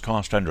keeping those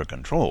costs under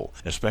control,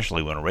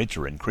 especially when rates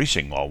are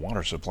increasing while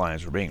water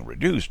supplies are being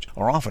reduced,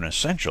 are often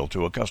essential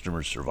to a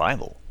customer's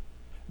survival.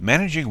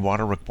 Managing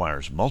water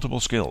requires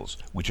multiple skills,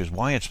 which is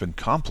why it's been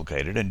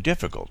complicated and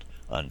difficult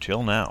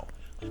until now.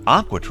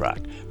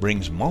 AquaTrack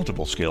brings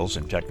multiple skills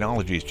and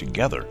technologies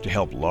together to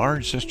help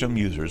large system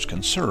users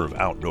conserve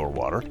outdoor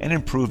water and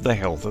improve the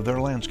health of their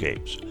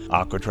landscapes.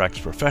 AquaTrack's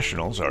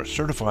professionals are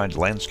certified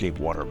landscape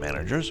water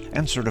managers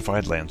and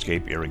certified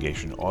landscape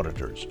irrigation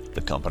auditors.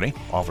 The company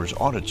offers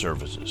audit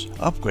services,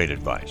 upgrade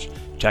advice,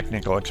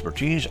 technical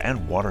expertise,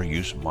 and water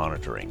use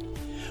monitoring.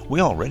 We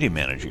already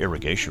manage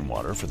irrigation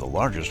water for the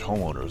largest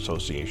homeowner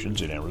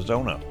associations in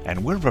Arizona,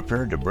 and we're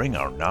prepared to bring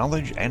our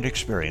knowledge and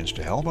experience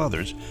to help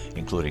others,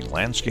 including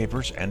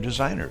landscapers and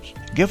designers.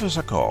 Give us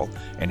a call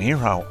and hear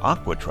how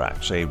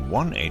AquaTrack saved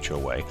one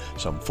HOA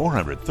some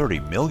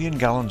 430 million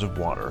gallons of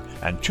water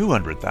and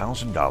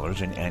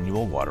 $200,000 in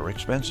annual water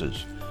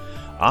expenses.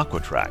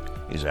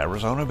 AquaTrack is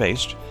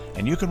Arizona-based,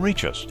 and you can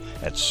reach us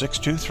at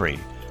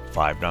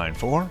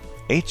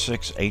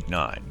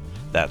 623-594-8689.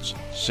 That's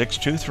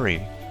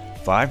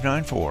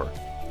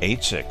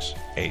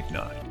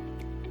 623-594-8689.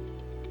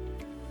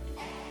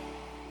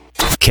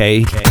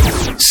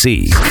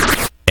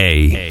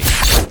 KCAA.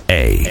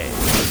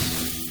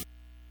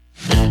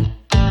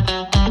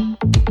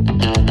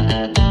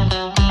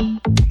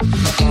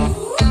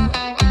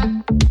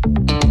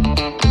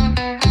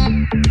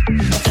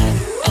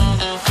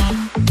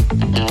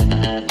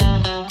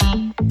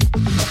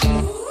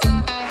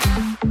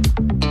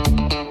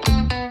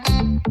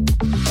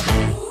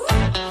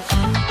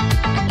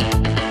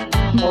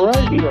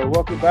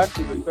 Welcome back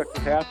to the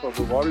second half of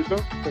the Water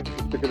Zone. Thanks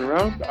for sticking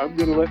around. I'm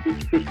going to let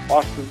Chris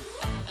Austin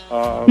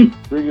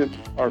bring in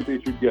our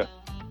featured guest.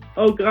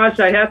 Oh, gosh,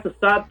 I have to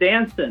stop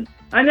dancing.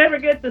 I never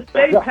get to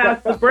stay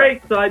past the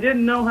break, so I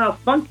didn't know how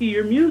funky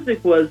your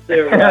music was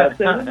there, Russ.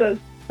 I was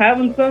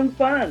having some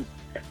fun.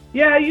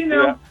 Yeah,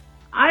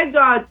 I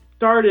got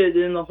started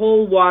in the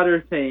whole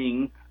water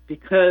thing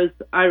because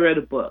I read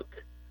a book.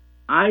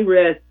 I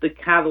read The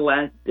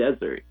Cadillac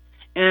Desert,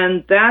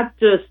 and that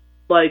just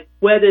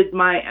whetted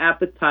my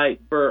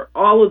appetite for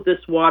all of this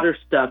water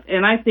stuff.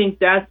 And I think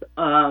that's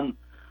a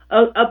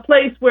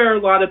place where a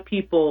lot of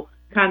people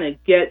kind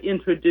of get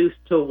introduced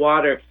to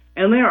water.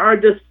 And there are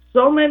just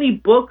so many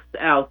books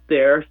out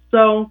there.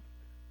 So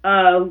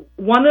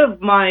one of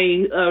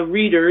my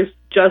readers,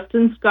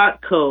 Justin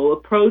Scott Coe,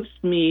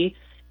 approached me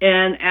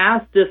and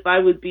asked if I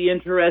would be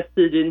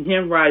interested in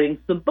him writing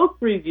some book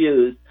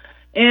reviews.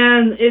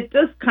 And it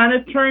just kind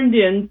of turned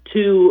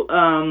into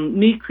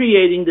me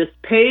creating this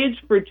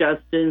page for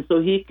Justin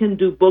so he can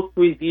do book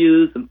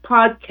reviews and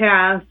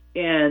podcasts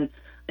and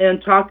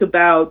talk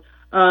about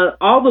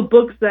all the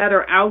books that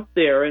are out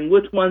there and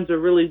which ones are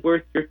really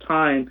worth your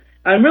time.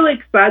 I'm really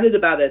excited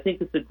about it. I think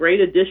it's a great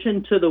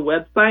addition to the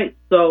website,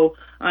 so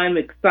I'm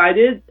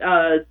excited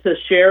to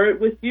share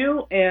it with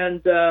you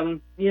and,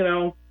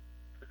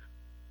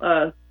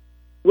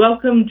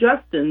 welcome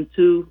Justin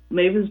to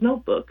Maven's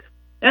Notebook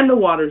and the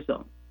Water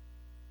Zone.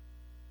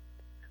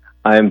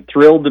 I am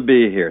thrilled to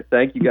be here.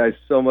 Thank you guys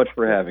so much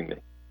for having me.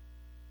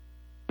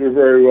 You're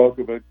very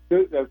welcome.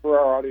 And for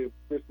our audience,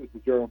 Chris is the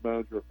general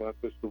manager of Plant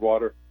Fish to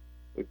Water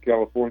in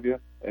California,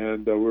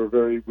 and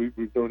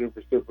we've known him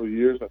for several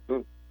years. I've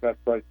known Pat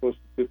probably close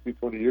to 15,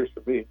 20 years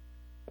for me,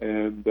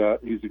 and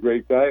he's a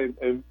great guy.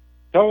 And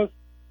tell us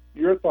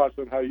your thoughts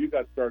on how you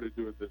got started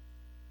doing this.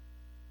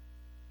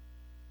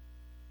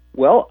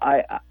 Well,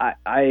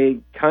 I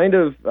kind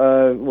of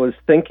was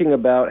thinking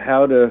about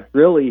how to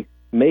really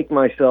make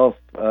myself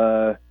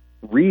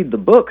read the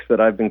books that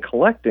I've been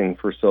collecting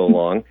for so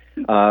long.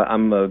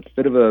 I'm a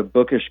bit of a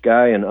bookish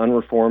guy, an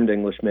unreformed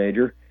English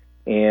major,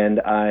 and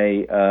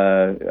I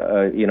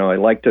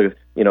like to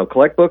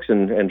collect books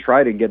and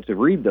try to get to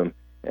read them,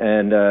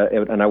 and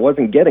I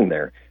wasn't getting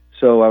there.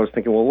 So I was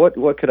thinking, well,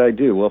 what could I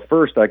do? Well,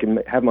 first I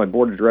can have my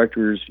board of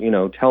directors,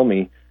 tell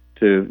me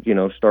to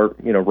start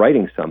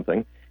writing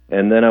something.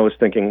 And then I was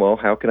thinking, well,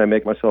 how can I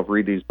make myself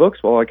read these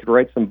books? Well, I could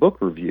write some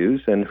book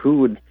reviews, and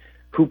who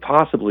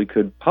possibly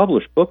could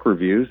publish book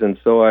reviews? And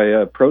so I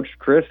approached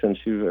Chris, and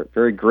she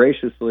very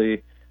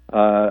graciously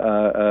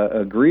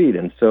agreed.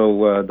 And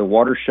so the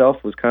Water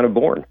Shelf was kind of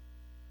born.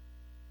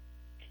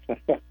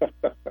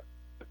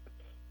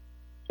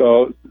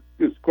 So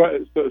it's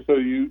quite. So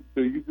you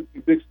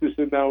mix this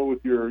in now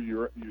with your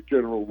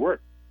general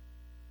work,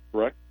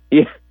 correct?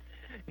 Yeah.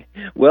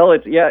 Well,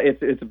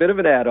 it's a bit of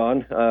an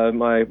add-on.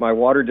 My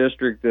water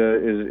district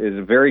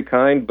is very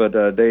kind, but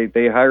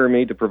they hire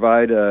me to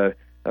provide a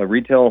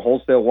retail and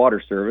wholesale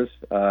water service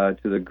to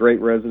the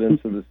great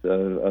residents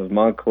of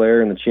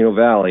Montclair and the Chino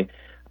Valley.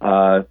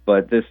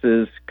 But this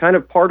is kind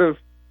of part of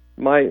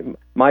my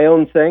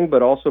own thing,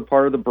 but also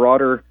part of the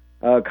broader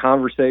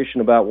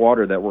conversation about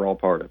water that we're all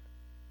part of.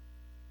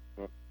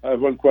 I have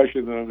one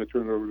question, then I'm going to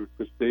turn it over to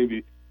Chris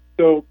Davey.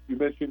 So you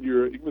mentioned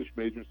your English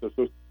major, so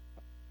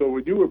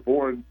when you were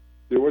born,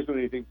 there wasn't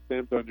anything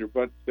stamped on your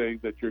butt saying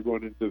that you're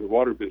going into the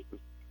water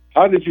business.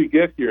 How did you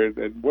get here,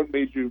 and what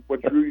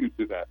drew you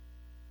to that?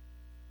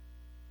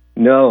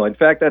 No, in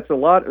fact, that's a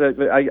lot.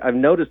 I've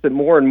noticed it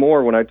more and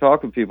more when I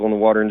talk with people in the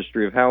water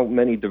industry of how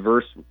many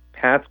diverse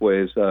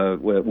pathways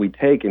we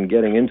take in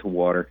getting into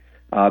water.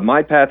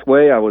 My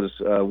pathway, I was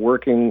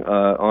working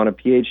on a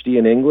PhD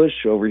in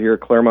English over here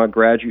at Claremont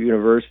Graduate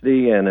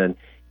University, and an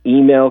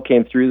email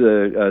came through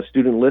the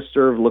student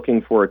listserv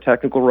looking for a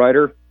technical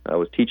writer. I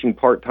was teaching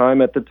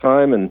part-time at the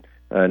time and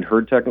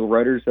heard technical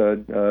writers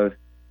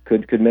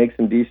could make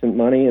some decent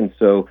money, and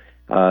so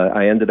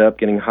I ended up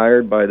getting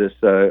hired by this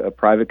a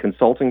private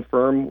consulting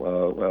firm,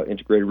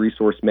 Integrated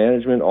Resource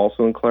Management,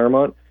 also in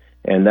Claremont,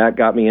 and that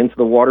got me into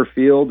the water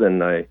field,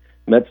 and I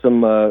met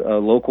some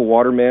local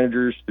water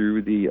managers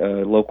through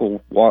the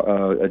local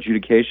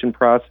adjudication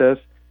process.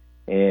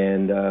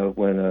 And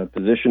when a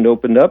position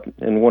opened up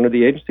in one of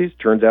the agencies,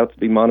 turns out to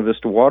be Monte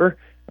Vista Water,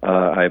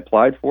 I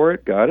applied for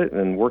it, got it,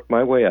 and worked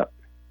my way up.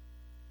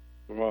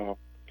 Wow.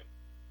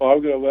 Well,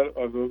 I'm going to let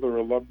another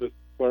alumnus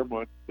of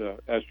Claremont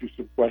ask you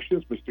some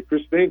questions. Mr.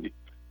 Chris Nady.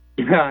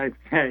 Yeah,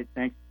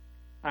 thanks.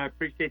 I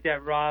appreciate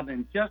that, Rob.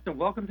 And Justin,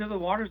 welcome to the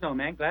Water Zone,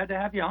 man. Glad to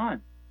have you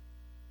on.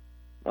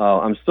 Oh,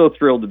 I'm so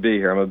thrilled to be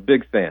here. I'm a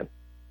big fan.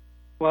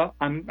 Well,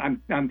 I'm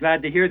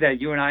glad to hear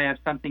that you and I have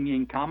something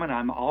in common.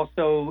 I'm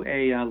also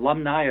a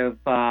alumni of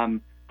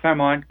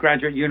Claremont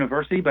Graduate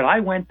University, but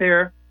I went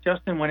there,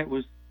 Justin, when it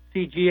was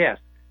CGS,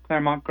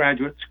 Claremont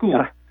Graduate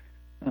School.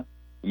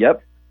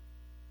 Yep.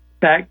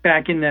 Back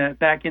in the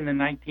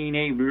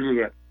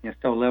 1980s. Yeah,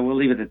 so we'll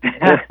leave it at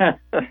that.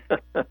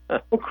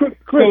 Well, Chris,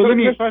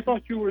 I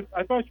thought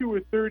you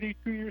were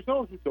 32 years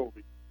old. You told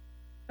me.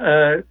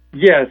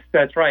 Yes,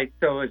 that's right.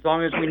 So as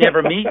long as we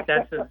never meet,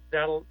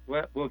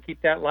 we'll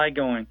keep that lie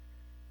going.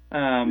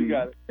 You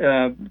got it.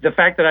 The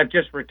fact that I've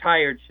just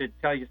retired should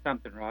tell you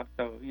something, Rob.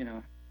 So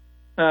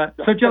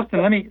so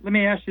Justin, let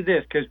me ask you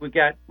this, because we've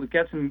got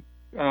some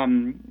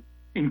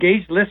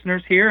engaged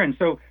listeners here, and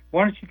so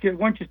why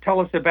don't you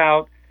tell us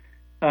about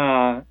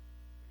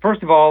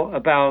first of all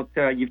about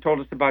you've told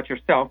us about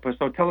yourself, but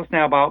so tell us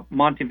now about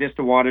Monte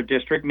Vista Water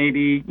District.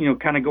 Maybe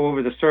kind of go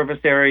over the service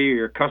area,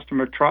 your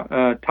customer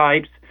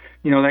types,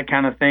 that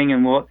kind of thing,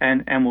 and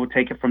we'll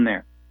take it from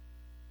there.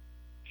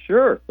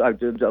 Sure,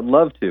 I'd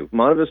love to.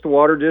 Monte Vista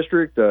Water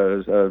District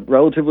is a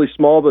relatively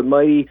small but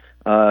mighty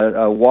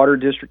water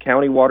district,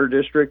 county water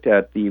district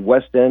at the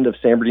west end of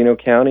San Bernardino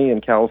County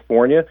in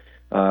California.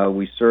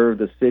 We serve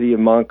the city of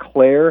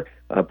Montclair,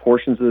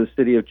 portions of the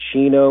city of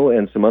Chino,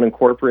 and some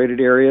unincorporated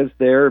areas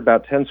there,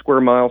 about 10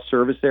 square mile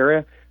service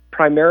area,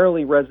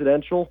 primarily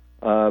residential,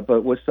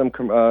 but with some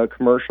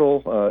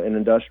commercial and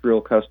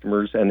industrial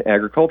customers and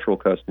agricultural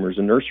customers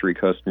and nursery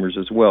customers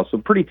as well. So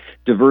pretty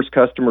diverse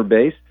customer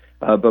base,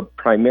 but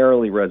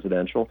primarily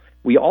residential.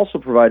 We also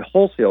provide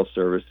wholesale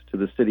service to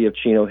the city of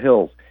Chino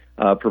Hills,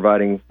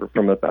 providing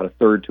from about a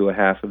third to a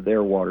half of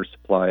their water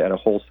supply at a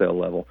wholesale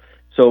level.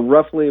 So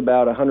roughly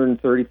about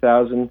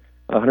 130,000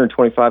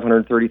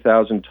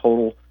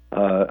 total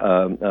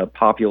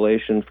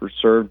population for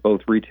served,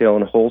 both retail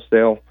and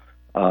wholesale.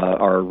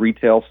 Our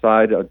retail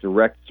side,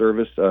 direct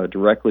service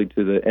directly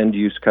to the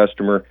end-use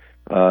customer,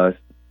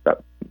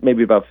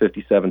 maybe about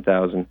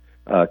 57,000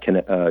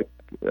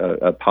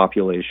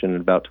 population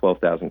and about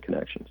 12,500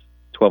 connections.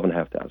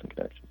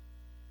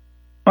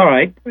 All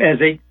right.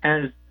 As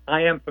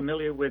I am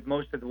familiar with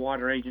most of the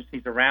water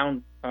agencies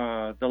around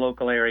the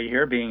local area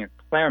here, being a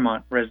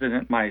Claremont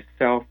resident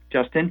myself,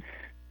 Justin,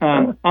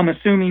 I'm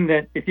assuming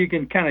that if you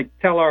can kind of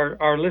tell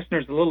our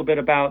listeners a little bit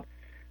about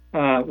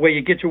where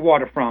you get your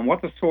water from,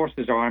 what the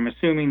sources are. I'm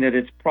assuming that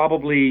it's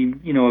probably,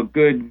 a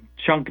good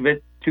chunk of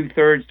it,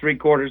 2/3,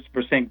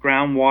 3/4%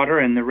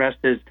 groundwater, and the rest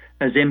is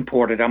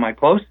imported. Am I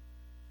close?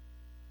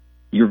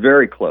 You're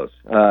very close.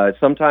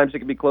 Sometimes it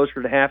can be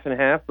closer to half and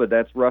half, but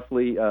that's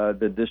roughly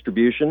the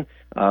distribution.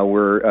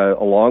 We're,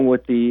 along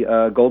with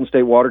the Golden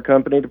State Water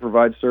Company to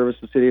provide service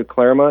to the city of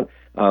Claremont,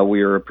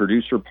 we are a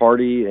producer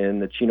party in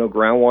the Chino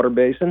groundwater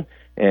basin,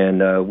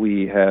 and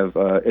we have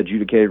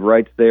adjudicated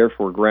rights there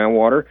for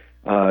groundwater.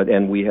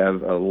 And we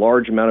have a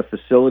large amount of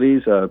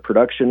facilities,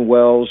 production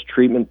wells,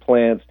 treatment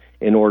plants,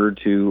 in order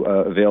to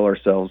avail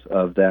ourselves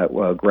of that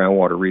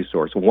groundwater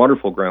resource. A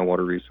wonderful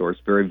groundwater resource,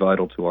 very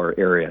vital to our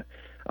area.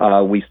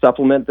 We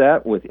supplement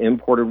that with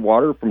imported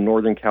water from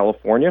Northern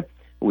California.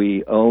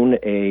 We own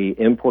a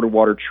imported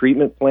water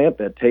treatment plant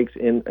that takes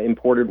in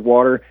imported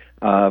water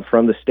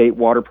from the State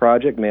Water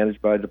Project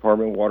managed by the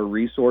Department of Water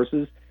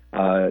Resources,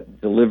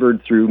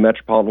 delivered through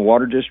Metropolitan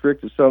Water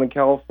District of Southern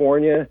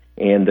California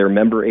and their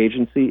member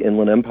agency,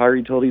 Inland Empire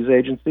Utilities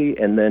Agency.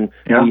 And then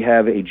we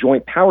have a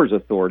joint powers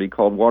authority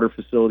called Water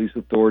Facilities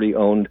Authority,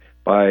 owned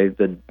by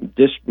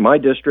my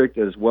district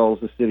as well as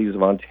the cities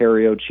of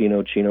Ontario,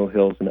 Chino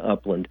Hills, and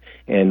Upland.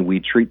 And we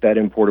treat that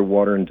imported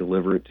water and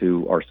deliver it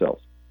to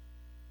ourselves.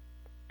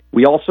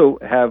 We also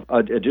have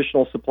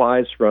additional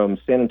supplies from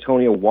San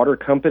Antonio Water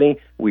Company.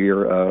 We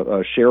are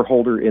a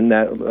shareholder in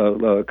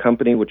that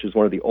company, which is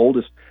one of the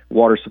oldest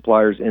water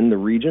suppliers in the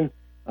region.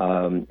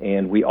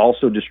 And we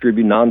also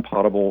distribute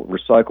non-potable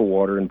recycled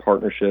water in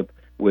partnership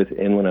with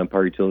Inland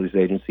Empire Utilities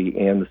Agency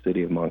and the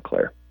city of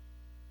Montclair.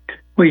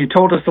 Well, you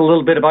told us a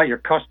little bit about your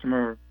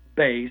customer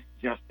base,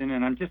 Justin,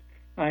 and I'm just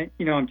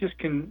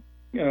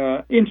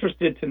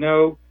interested to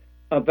know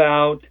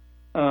about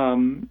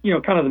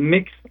kind of the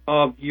mix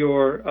of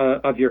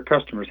your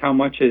customers. How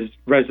much is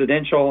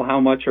residential? How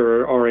much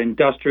are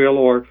industrial?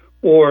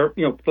 Or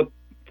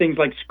things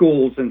like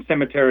schools and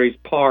cemeteries,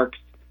 parks,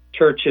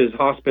 churches,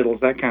 hospitals,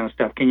 that kind of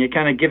stuff. Can you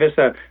kind of give us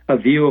a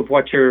view of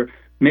what your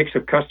mix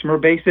of customer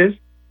base is?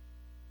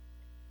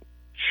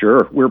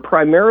 Sure. We're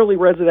primarily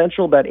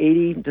residential, about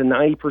 80 to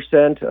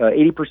 90%,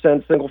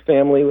 80% single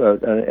family,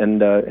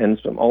 and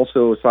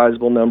also a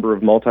sizable number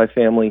of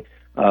multifamily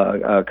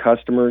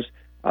customers.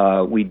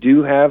 We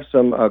do have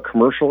some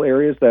commercial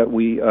areas that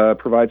we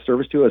provide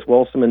service to, as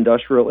well as some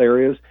industrial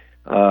areas.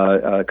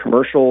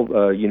 Commercial,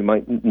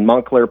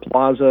 Montclair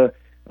Plaza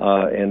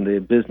and the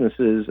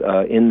businesses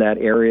in that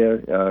area.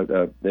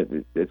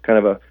 It's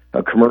kind of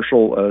a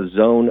commercial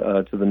zone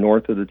to the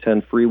north of the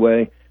 10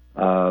 freeway,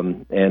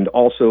 and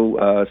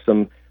also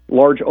some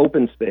large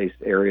open space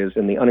areas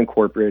in the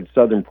unincorporated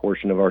southern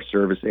portion of our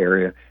service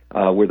area,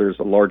 where there's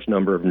a large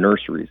number of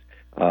nurseries,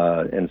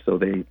 and so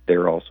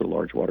they're also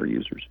large water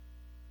users.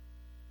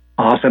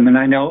 Awesome, and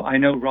I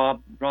know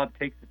Rob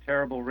takes a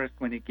terrible risk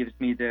when he gives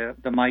me the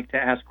mic to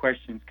ask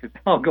questions, because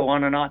I'll go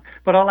on and on.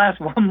 But I'll ask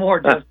one more,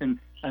 Justin,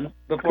 and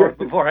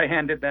before I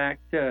hand it back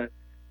to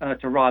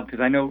Rob, because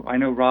I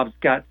know Rob's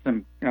got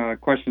some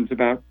questions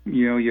about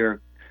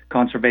your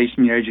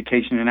conservation, your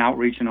education and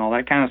outreach, and all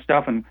that kind of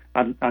stuff, and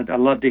I'd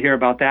love to hear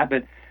about that.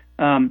 But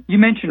you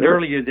mentioned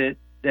earlier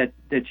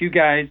that you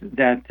guys,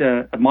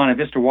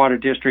 Monte Vista Water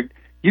District,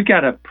 you've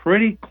got a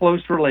pretty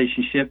close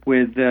relationship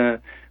with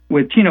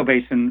Chino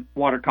Basin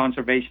Water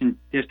Conservation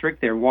District,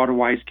 their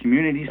Waterwise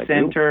Community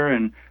Center,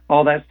 and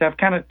all that stuff.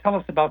 Kind of tell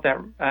us about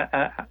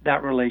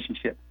that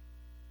relationship.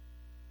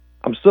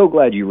 I'm so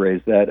glad you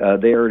raised that.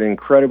 They are an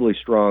incredibly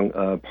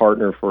strong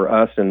partner for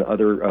us and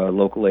other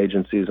local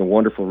agencies, a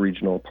wonderful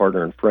regional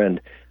partner and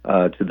friend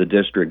to the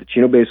district. The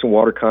Chino Basin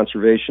Water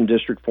Conservation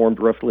District formed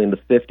roughly in the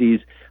 50s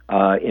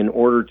in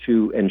order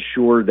to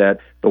ensure that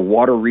the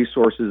water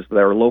resources that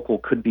are local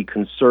could be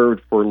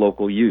conserved for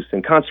local use.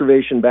 And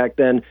conservation back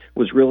then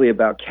was really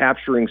about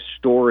capturing,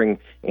 storing,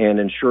 and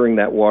ensuring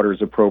that water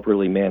is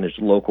appropriately managed,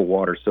 local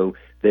water. So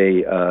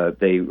they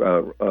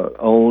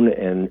own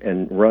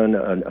and run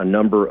a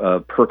number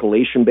of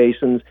percolation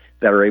basins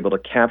that are able to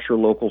capture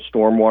local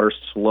stormwater,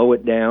 slow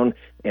it down,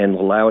 and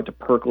allow it to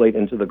percolate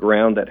into the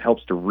ground. That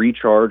helps to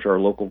recharge our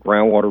local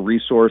groundwater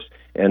resource.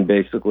 And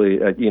basically,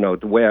 the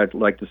way I'd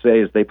like to say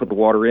is they put the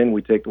water in,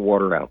 we take the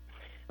water out.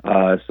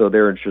 So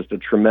they're just a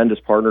tremendous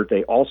partner.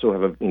 They also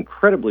have an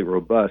incredibly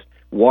robust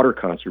water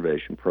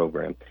conservation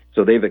program.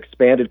 So they've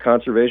expanded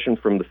conservation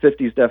from the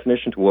 50s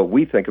definition to what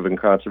we think of in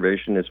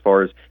conservation as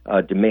far as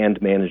demand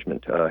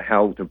management,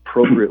 how to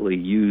appropriately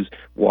use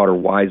water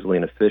wisely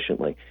and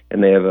efficiently.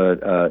 And they have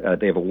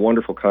a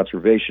wonderful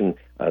conservation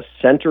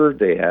center.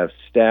 They have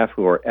staff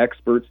who are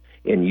experts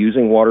in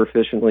using water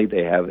efficiently.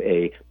 They have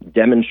a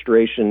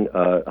demonstration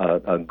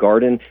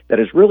garden that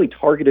is really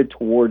targeted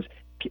towards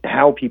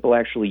how people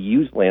actually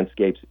use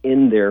landscapes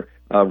in their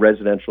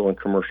residential and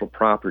commercial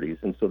properties.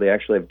 And so they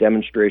actually have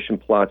demonstration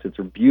plots. It's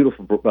a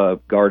beautiful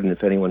garden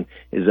if anyone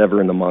is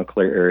ever in the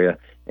Montclair area.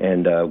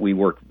 And we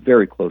work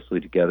very closely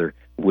together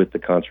with the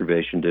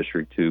Conservation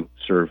District to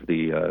serve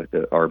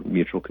our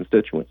mutual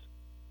constituents.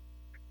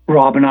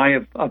 Rob and I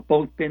have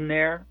both been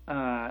there.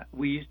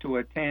 We used to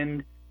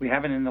attend, we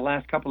haven't in the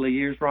last couple of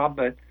years, Rob,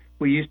 but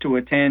we used to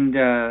attend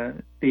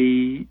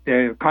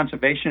the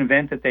conservation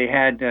event that they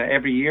had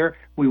every year.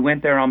 We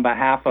went there on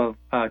behalf of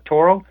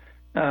Toro,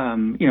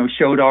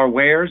 showed our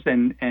wares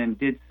and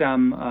did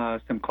some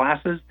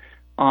classes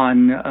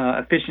on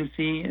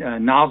efficiency,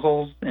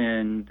 nozzles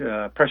and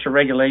pressure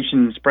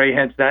regulation, spray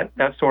heads, that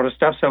sort of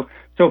stuff.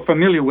 So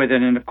familiar with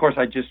it, and of course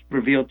I just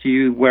revealed to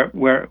you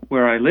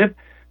where I live,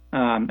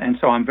 and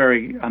so I'm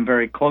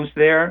very close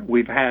there.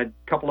 We've had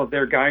a couple of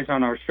their guys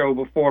on our show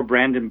before,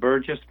 Brandon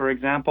Burgess, for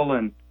example,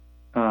 and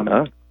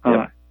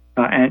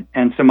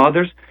some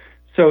others.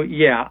 So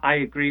yeah, I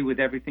agree with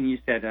everything you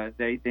said.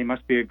 They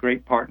must be a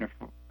great partner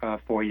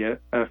for you,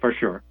 for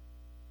sure.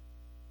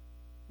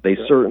 They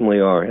certainly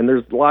are. And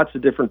there's lots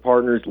of different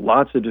partners,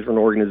 lots of different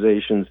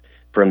organizations,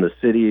 from the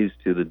cities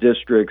to the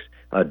districts,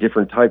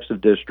 different types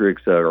of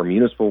districts, our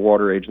municipal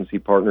water agency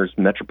partners,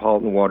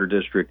 Metropolitan Water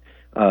District.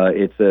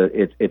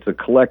 It's a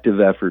collective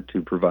effort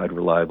to provide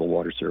reliable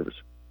water service.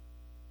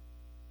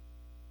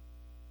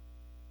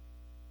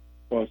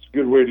 Well, it's a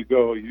good way to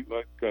go.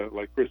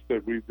 Like Chris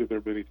said, we've been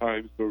there many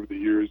times over the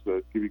years,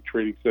 giving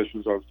training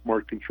sessions on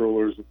smart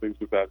controllers and things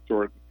of that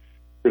sort.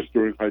 Chris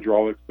doing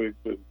hydraulics things,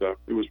 and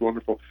it was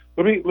wonderful.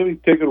 Let me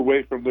take it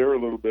away from there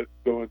a little bit,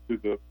 go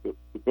into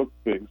the book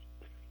things.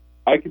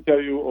 I can tell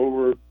you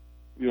over,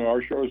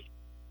 our show's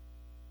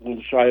a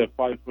little shy of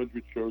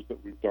 500 shows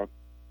that we've done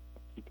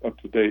up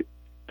to date,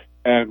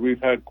 and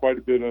we've had quite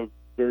a bit of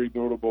very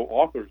notable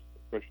authors,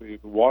 especially in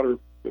the water,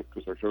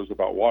 because our show's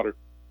about water,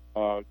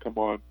 come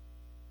on.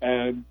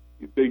 And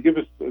they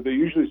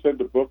usually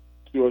send a book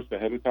to us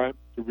ahead of time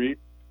to read.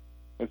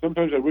 And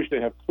sometimes I wish they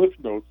have cliff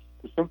notes,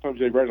 because sometimes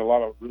they write a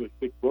lot of really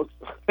thick books.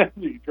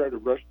 You try to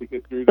rush to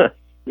get through them.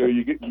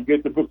 You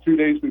get the book 2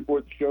 days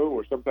before the show,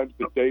 or sometimes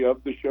the day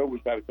of the show.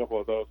 We've had a couple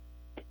of those.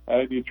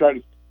 And you try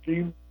to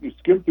skim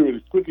through it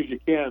as quick as you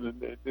can,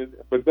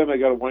 but then I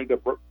got to wind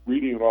up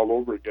reading it all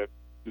over again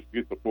just to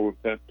get the full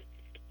intent.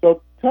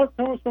 So tell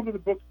us some of the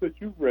books that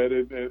you've read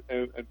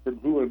and from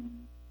who and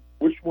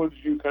which ones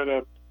you kind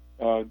of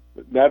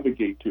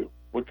navigate to.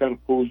 What kind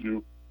of pulls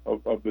you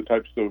of the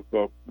types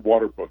of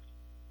water books?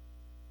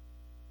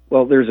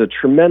 Well, there's a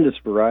tremendous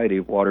variety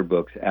of water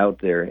books out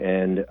there,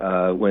 and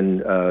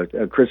when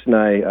Chris and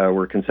I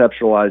were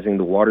conceptualizing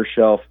the water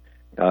shelf,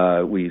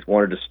 We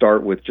wanted to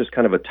start with just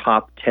kind of a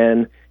top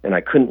 10, and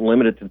I couldn't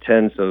limit it to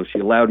 10, so she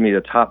allowed me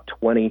the top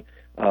 20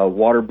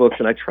 water books,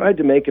 and I tried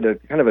to make it a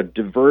kind of a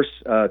diverse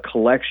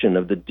collection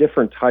of the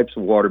different types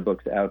of water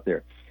books out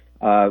there.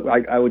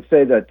 I would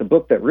say that the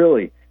book that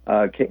really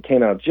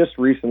came out just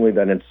recently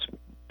that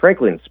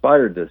frankly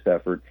inspired this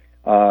effort,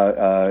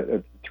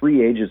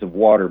 3 Ages of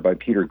Water by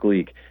Peter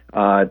Gleek.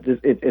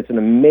 It's an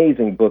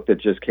amazing book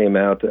that just came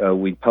out. That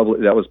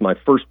was my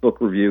first book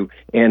review,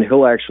 and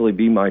he'll actually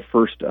be my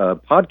first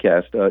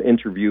podcast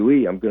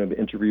interviewee. I'm going to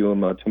interview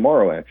him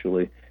tomorrow,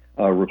 actually,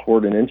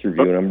 record an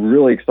interview, and I'm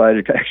really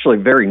excited, actually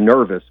very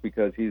nervous,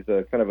 because he's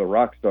kind of a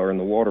rock star in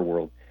the water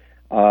world.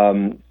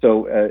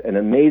 So an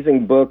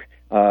amazing book.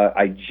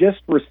 I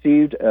just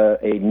received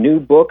a new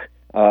book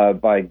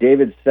by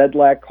David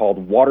Sedlak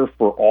called Water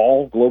for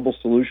All, Global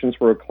Solutions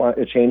for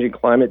a Changing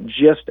Climate,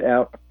 just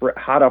out,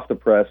 hot off the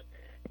press.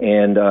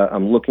 And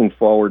I'm looking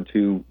forward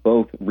to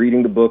both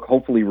reading the book,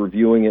 hopefully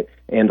reviewing it,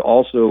 and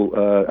also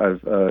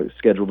I've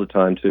scheduled a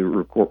time to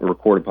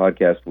record a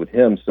podcast with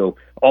him. So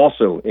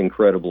also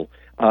incredible.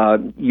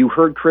 You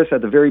heard Chris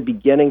at the very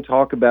beginning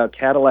talk about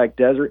Cadillac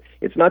Desert.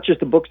 It's not just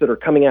the books that are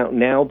coming out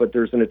now, but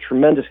there's a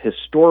tremendous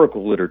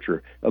historical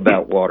literature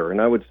about water. And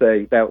I would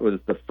say that was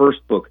the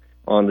first book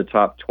on the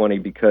top 20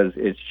 because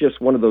it's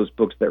just one of those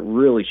books that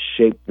really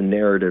shaped the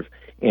narrative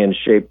and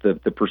shaped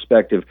the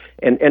perspective.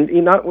 And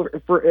not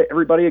for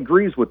everybody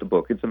agrees with the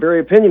book. It's a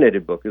very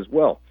opinionated book as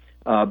well.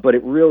 But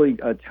it really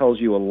tells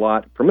you a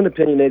lot from an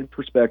opinionated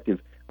perspective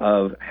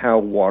of how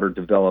water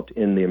developed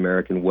in the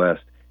American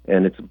West.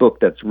 And it's a book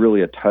that's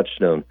really a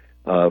touchstone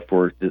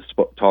for this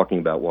talking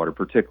about water,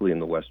 particularly in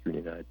the western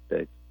United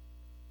States.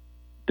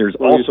 There's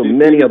also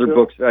many other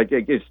books.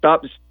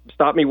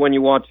 Stop me when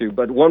you want to,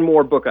 but one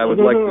more book I would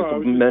like to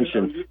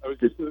mention.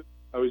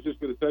 I was just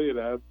going to tell you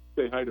that.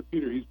 Say hi to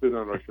Peter. He's been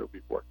on our show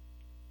before.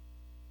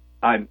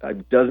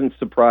 It doesn't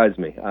surprise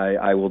me.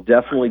 I will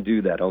definitely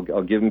do that.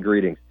 I'll give him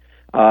greetings.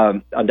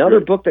 Another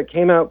book that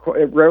came out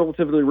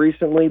relatively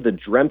recently, The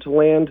Dreamt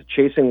Land,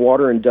 Chasing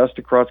Water and Dust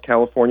Across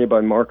California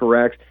by Mark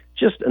Arax.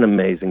 Just an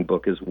amazing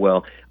book as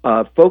well,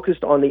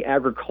 focused on the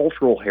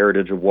agricultural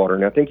heritage of water.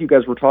 And I think you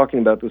guys were talking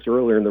about this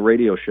earlier in the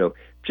radio show.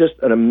 Just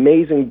an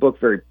amazing book,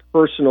 very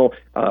personal,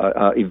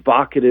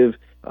 evocative,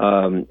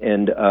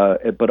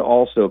 but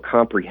also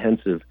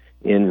comprehensive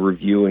in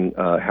reviewing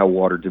how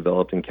water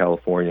developed in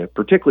California,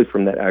 particularly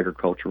from that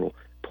agricultural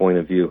point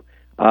of view.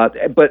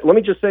 But let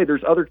me just say,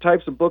 there's other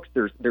types of books.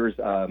 There's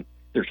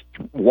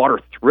water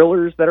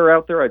thrillers that are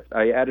out there.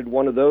 I added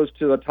one of those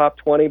to the top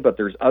 20, but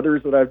there's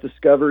others that I've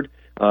discovered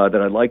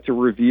that I'd like to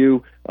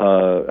review.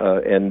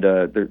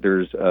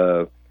 There's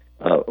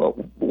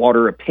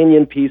water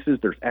opinion pieces.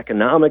 There's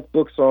economic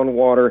books on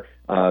water.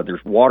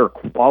 There's water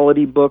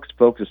quality books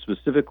focused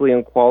specifically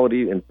on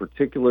quality, in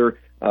particular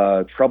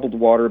Troubled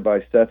Water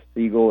by Seth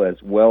Siegel,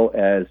 as well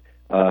as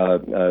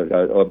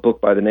a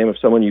book by the name of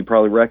someone you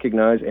probably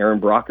recognize, Aaron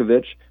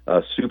Brockovich,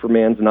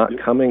 Superman's Not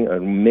Coming, an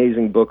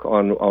amazing book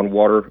on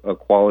water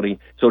quality.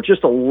 So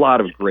just a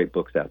lot of great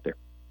books out there.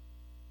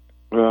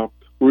 Well,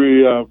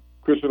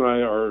 Chris and I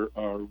are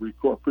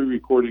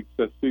pre-recording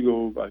Seth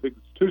Siegel. I think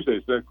it's Tuesday.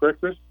 Is that correct,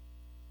 Chris?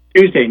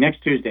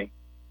 Next Tuesday.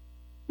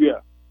 Yeah,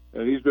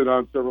 and he's been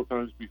on several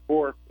times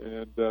before,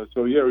 and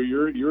so yeah,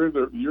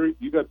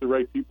 you got the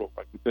right people.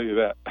 I can tell you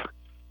that.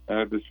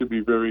 And it should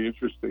be very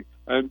interesting.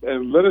 And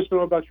let us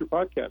know about your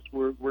podcast.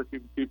 Where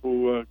can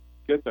people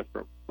get that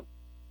from?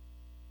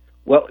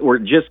 Well,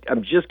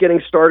 I'm just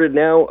getting started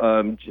now.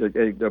 I'm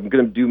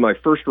going to do my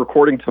first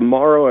recording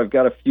tomorrow. I've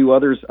got a few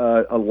others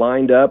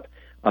lined up,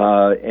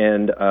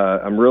 and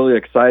I'm really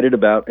excited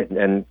about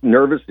and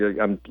nervous.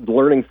 I'm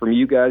learning from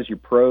you guys, you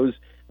pros.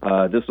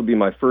 This will be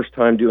my first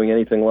time doing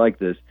anything like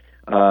this.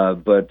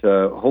 But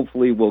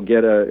hopefully we'll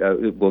get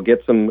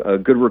some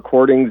good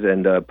recordings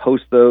and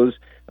post those.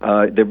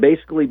 They'll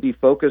basically be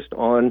focused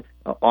on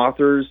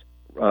authors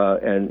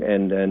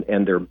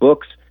and their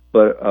books,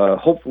 but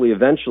hopefully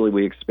eventually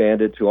we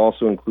expand it to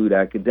also include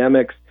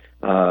academics,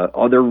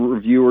 other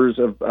reviewers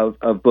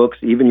of books,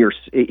 even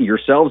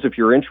yourselves if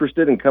you're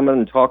interested in coming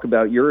and talk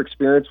about your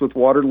experience with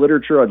water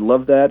literature. I'd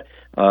love that.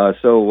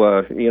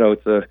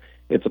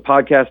 It's a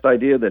podcast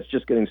idea that's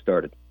just getting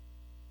started.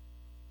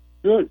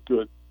 Good.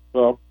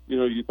 Well,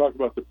 you talk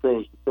about the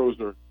pros. The pros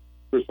are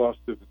Chris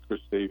Austin and Chris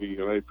Davey,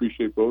 and I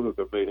appreciate both of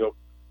them.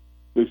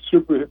 They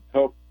super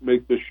help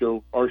make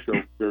our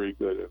show, very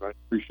good, and I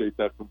appreciate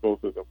that from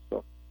both of them.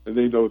 So, and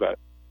they know that.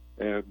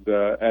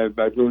 And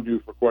I've known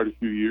you for quite a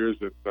few years,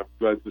 and I'm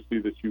glad to see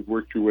that you've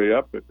worked your way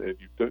up. And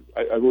you've done.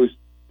 I've always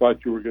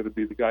thought you were going to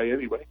be the guy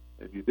anyway,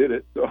 and you did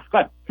it. So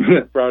I'm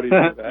proud of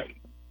you for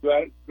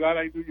that. Glad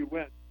I knew you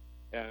went,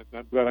 and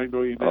I'm glad I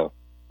know you now.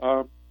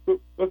 So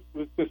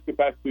let's just get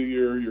back to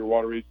your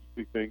water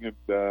agency thing, and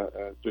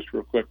just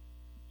real quick.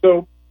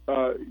 So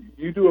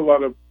you do a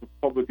lot of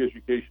public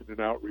education and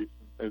outreach,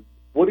 and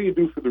what do you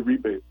do for the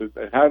rebates? And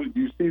how do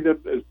you see them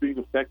as being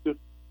effective,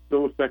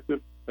 still effective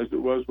as it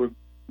was when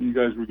you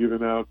guys were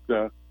giving out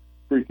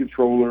free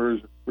controllers,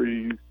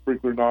 free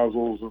sprinkler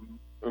nozzles, and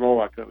and all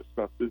that kind of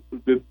stuff.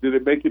 Did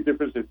it make a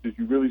difference? Did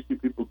you really see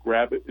people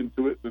grab it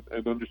into it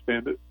and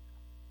understand it?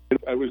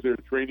 I was there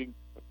training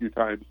a few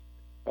times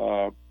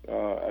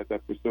at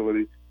that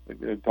facility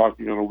and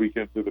talking on a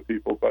weekend to the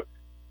people, but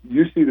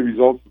you see the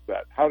results of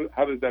that.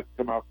 How did that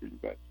come out for you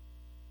guys?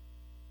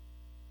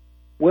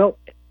 Well,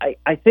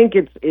 I think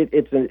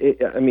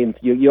I mean,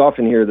 you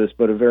often hear this,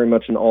 but very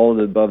much an all of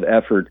the above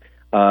effort.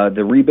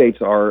 The rebates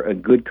are a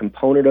good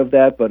component of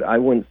that, but I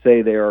wouldn't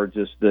say they are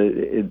just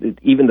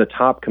even the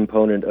top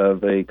component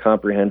of a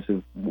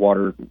comprehensive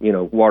water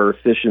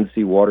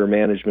efficiency, water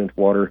management,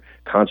 water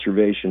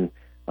conservation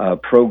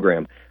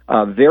program.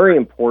 Very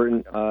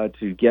important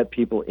to get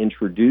people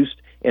introduced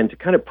and to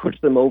kind of push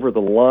them over the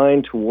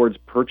line towards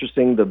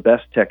purchasing the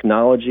best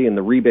technology, and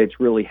the rebates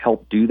really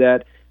help do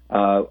that.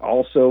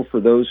 Also, for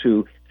those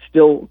who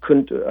still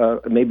couldn't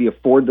maybe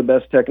afford the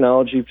best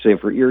technology, say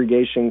for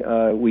irrigation,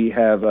 we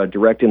have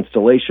direct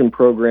installation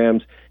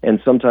programs, and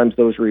sometimes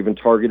those are even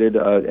targeted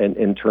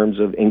in terms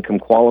of income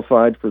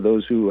qualified for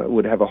those who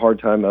would have a hard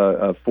time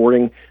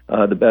affording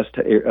the best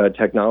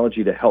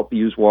technology to help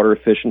use water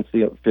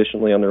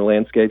efficiently on their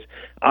landscapes.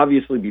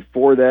 Obviously,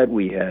 before that,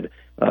 we had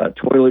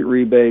toilet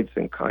rebates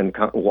and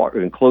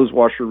clothes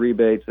washer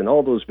rebates and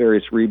all those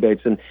various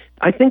rebates. And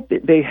I think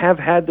that they have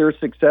had their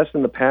success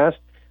in the past,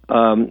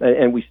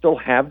 and we still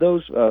have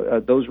those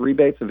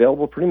rebates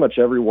available. Pretty much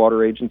every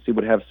water agency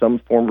would have some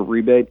form of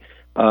rebate.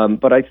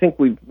 But I think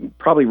we've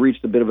probably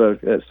reached a bit of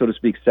a, so to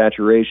speak,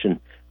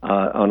 saturation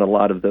on a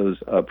lot of those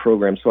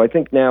programs. So I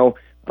think now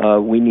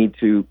we need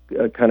to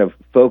kind of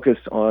focus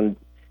on,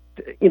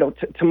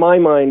 to my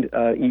mind,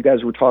 you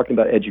guys were talking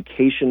about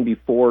education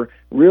before,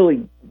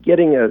 really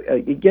getting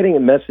a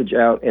message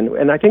out,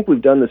 and I think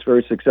we've done this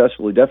very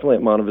successfully, definitely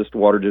at Monte Vista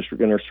Water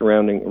District and our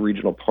surrounding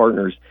regional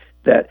partners,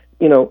 that,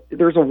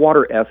 there's a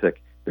water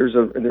ethic. There's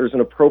an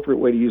appropriate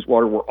way to use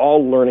water. We're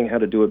all learning how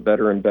to do it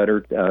better and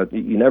better.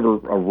 You never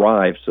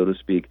arrive, so to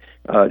speak.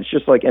 It's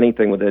just like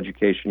anything with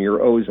education.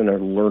 You're always in a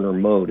learner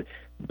mode.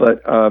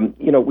 But,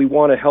 we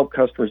want to help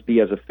customers be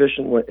as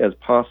efficient as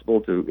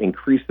possible, to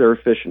increase their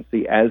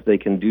efficiency as they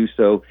can do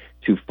so,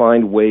 to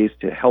find ways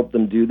to help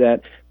them do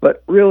that.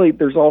 But really,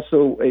 there's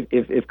also,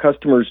 if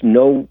customers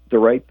know the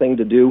right thing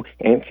to do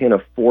and can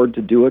afford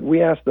to do it,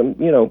 we ask them,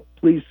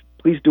 please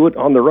do it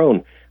on their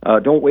own.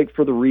 Don't wait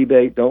for the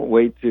rebate. Don't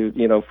wait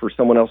for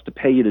someone else to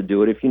pay you to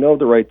do it. If you know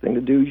the right thing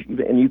to do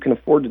and you can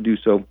afford to do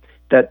so,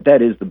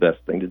 that is the best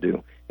thing to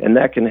do. And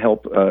that can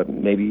help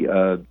maybe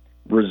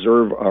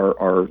reserve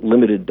our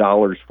limited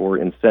dollars for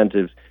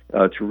incentives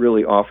to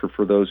really offer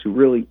for those who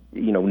really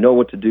know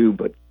what to do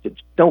but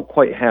don't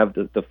quite have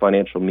the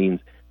financial means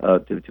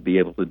to be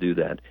able to do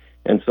that.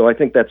 And so I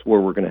think that's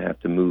where we're going to have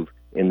to move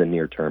in the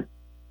near term.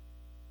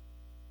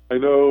 I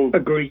know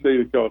the state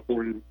of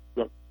California,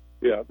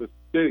 the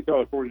state of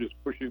California is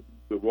pushing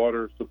the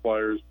water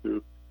suppliers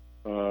to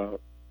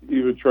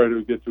even try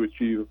to get to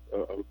achieve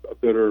a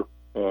better,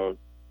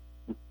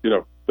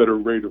 better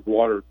rate of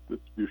water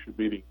distribution,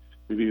 meaning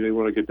they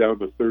want to get down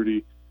to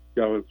 30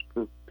 gallons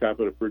per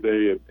capita per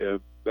day,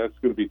 and that's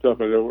going to be tough.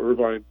 I know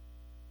Irvine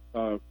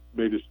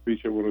made a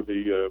speech at one of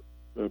the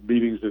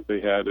meetings that they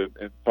had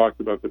and talked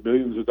about the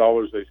millions of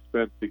dollars they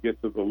spent to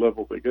get to the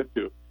level they get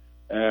to.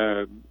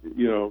 And,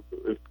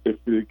 if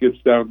it gets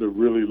down to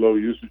really low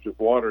usage of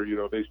water,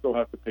 they still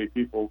have to pay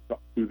people to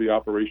do the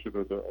operation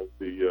of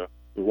the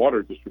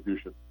water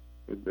distribution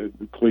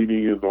and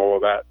cleaning and all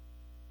of that.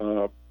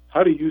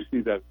 How do you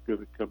see that going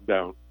to come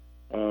down?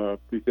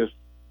 Because,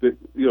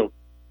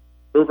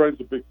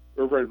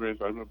 Irvine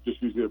Ranch, I'm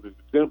just using them as an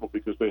example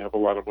because they have a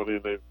lot of money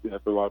and they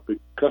have a lot of big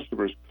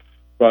customers.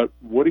 But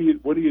what do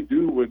you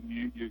do when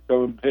you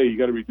tell them, hey, you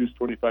got to reduce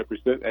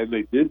 25%, and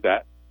they did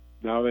that?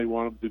 Now they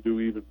want them to do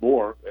even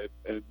more,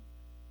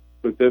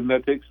 but then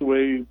that takes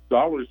away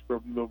dollars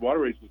from the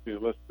water agency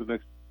unless the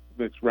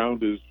next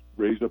round is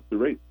raise up the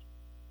rates.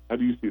 How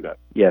do you see that?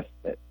 Yes.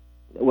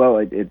 Well,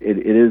 it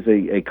is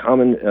a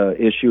common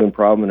issue and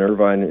problem, and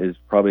Irvine is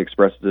probably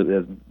expressed it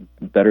as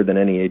better than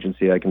any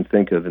agency I can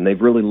think of, and they've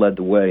really led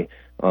the way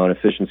on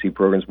efficiency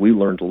programs. We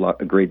learned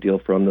a great deal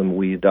from them.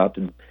 We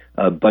adopted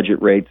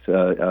budget rates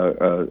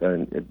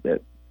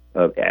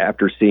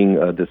after seeing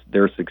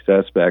their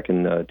success back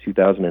in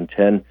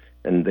 2010,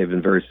 and they've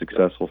been very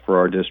successful for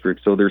our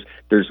district. So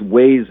there's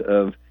ways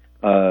of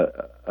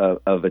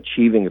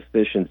achieving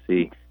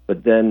efficiency,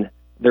 but then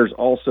there's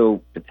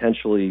also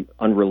potentially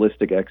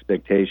unrealistic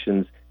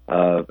expectations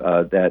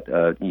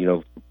that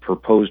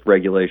proposed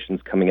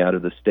regulations coming out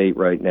of the state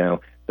right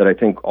now that I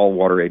think all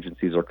water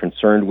agencies are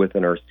concerned with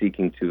and are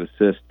seeking to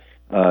assist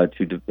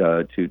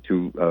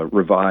to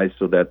revise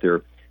so that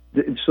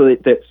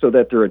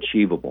they're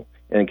achievable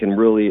and can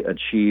really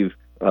achieve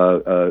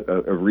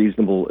a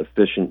reasonable,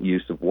 efficient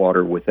use of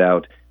water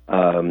without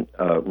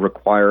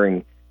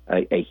requiring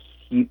a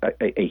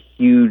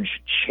huge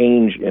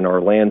change in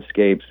our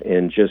landscapes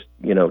in just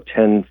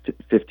 10 to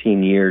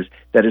 15 years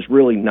that is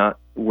really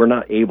we're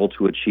not able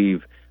to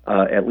achieve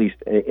at least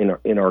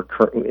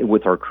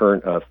with our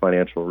current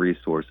financial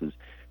resources.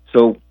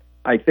 So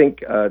I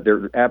think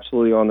they're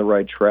absolutely on the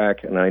right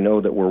track, and I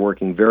know that we're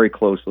working very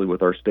closely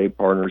with our state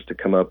partners to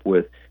come up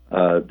with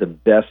the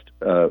best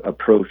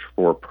approach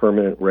for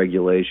permanent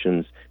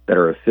regulations that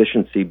are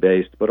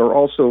efficiency-based, but are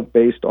also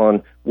based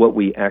on what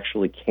we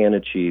actually can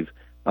achieve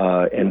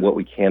and what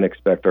we can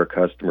expect our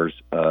customers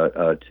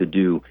to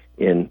do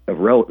in a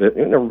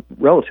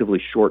relatively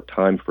short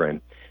time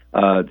frame.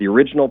 The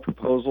original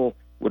proposal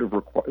would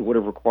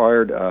have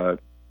required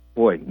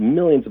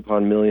millions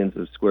upon millions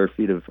of square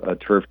feet of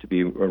turf to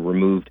be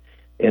removed,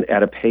 and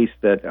at a pace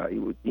that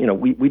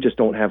we just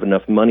don't have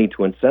enough money to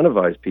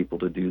incentivize people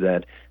to do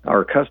that.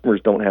 Our customers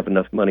don't have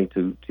enough money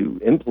to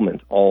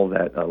implement all of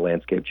that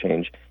landscape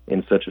change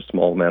in such a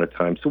small amount of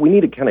time. So we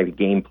need a kind of a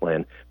game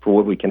plan for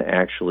what we can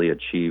actually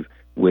achieve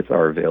with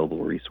our available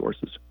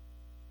resources.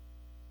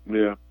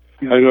 Yeah,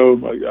 I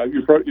know.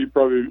 You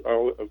probably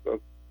go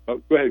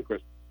ahead,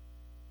 Chris.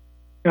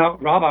 No,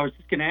 Rob, I was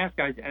just going to ask,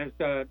 as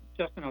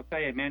Justin will tell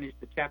you, I manage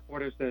the chat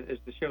board as the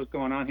show's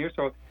going on here.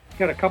 So I've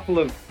got a couple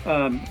of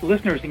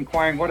listeners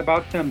inquiring, what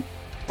about some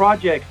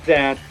projects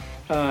that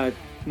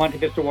Monte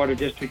Vista Water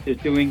District is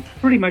doing,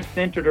 pretty much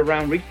centered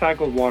around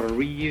recycled water,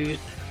 reused,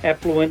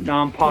 effluent,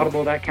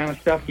 non-potable, that kind of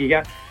stuff. You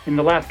got, in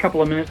the last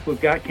couple of minutes we've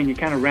got, can you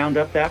kind of round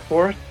up that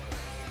for us?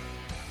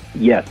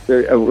 Yes,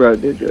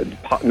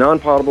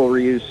 non-potable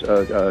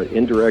reuse,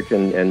 indirect,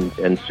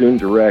 and soon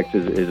direct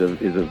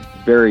is a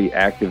very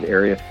active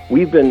area.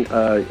 We've been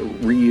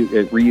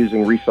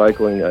reusing,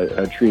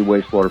 recycling treated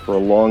wastewater for a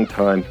long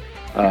time.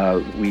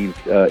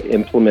 We've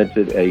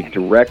implemented a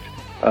direct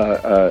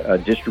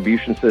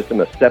distribution system,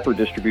 a separate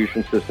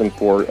distribution system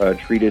for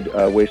treated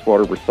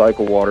wastewater,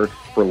 recycled water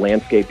for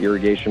landscape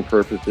irrigation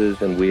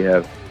purposes, and we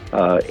have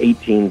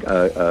 18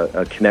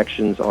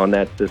 connections on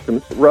that system.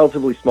 It's a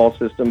relatively small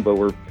system, but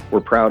we're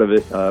proud of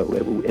it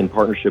in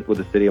partnership with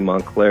the City of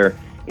Montclair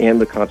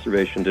and the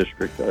Conservation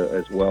District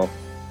as well.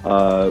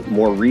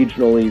 More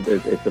regionally,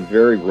 it's a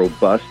very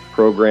robust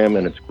program,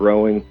 and it's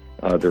growing.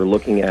 They're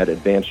looking at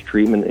advanced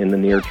treatment in the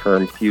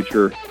near-term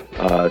future,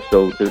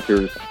 so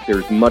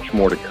there's much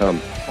more to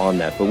come on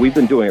that. But we've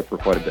been doing it for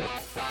quite a bit.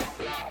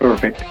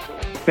 Perfect.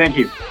 Thank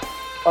you.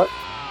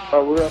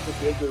 We're up at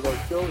the end of our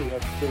show. We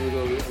have to turn it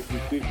over to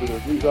NBC for the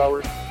news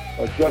hour.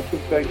 Justin,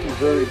 thank you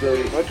very,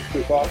 very much.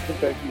 Chris Austin,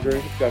 thank you very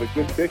much. Got a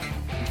good pick.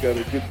 You got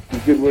a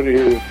good winner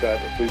here with that.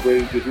 We're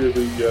ready to hear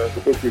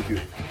the book review.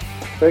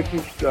 Thank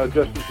you,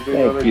 Justin, for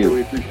being on. I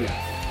really appreciate it.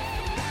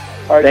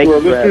 All right, to our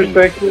listeners,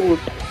 thank you.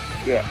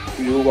 Yeah,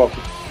 you're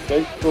welcome.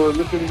 Thanks for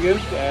listening in,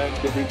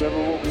 and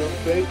remember what we always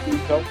say,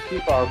 please help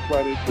keep our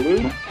planet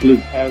blue.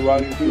 And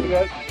while you're doing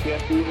that, you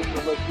can't do it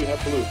unless you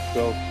have blue.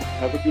 So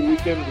have a good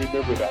weekend, and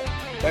remember that.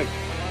 Thanks.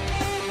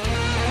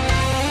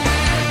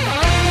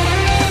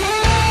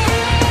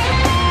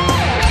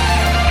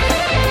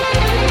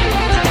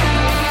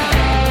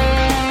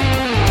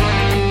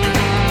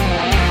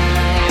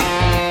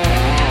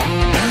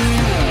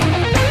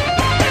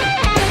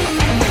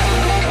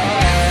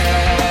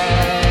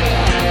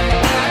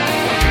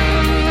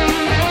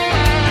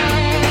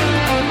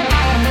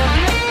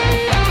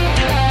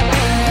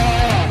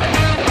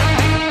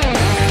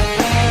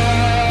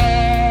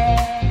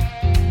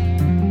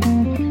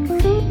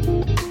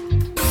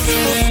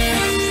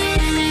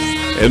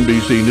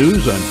 NBC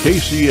News on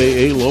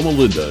KCAA Loma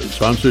Linda,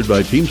 sponsored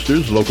by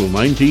Teamsters Local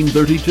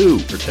 1932,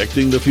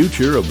 protecting the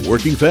future of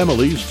working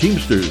families.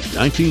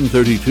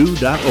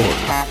 Teamsters1932.org.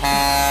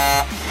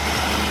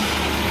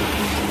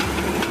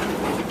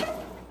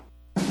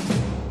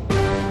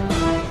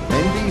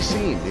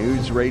 NBC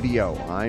News Radio.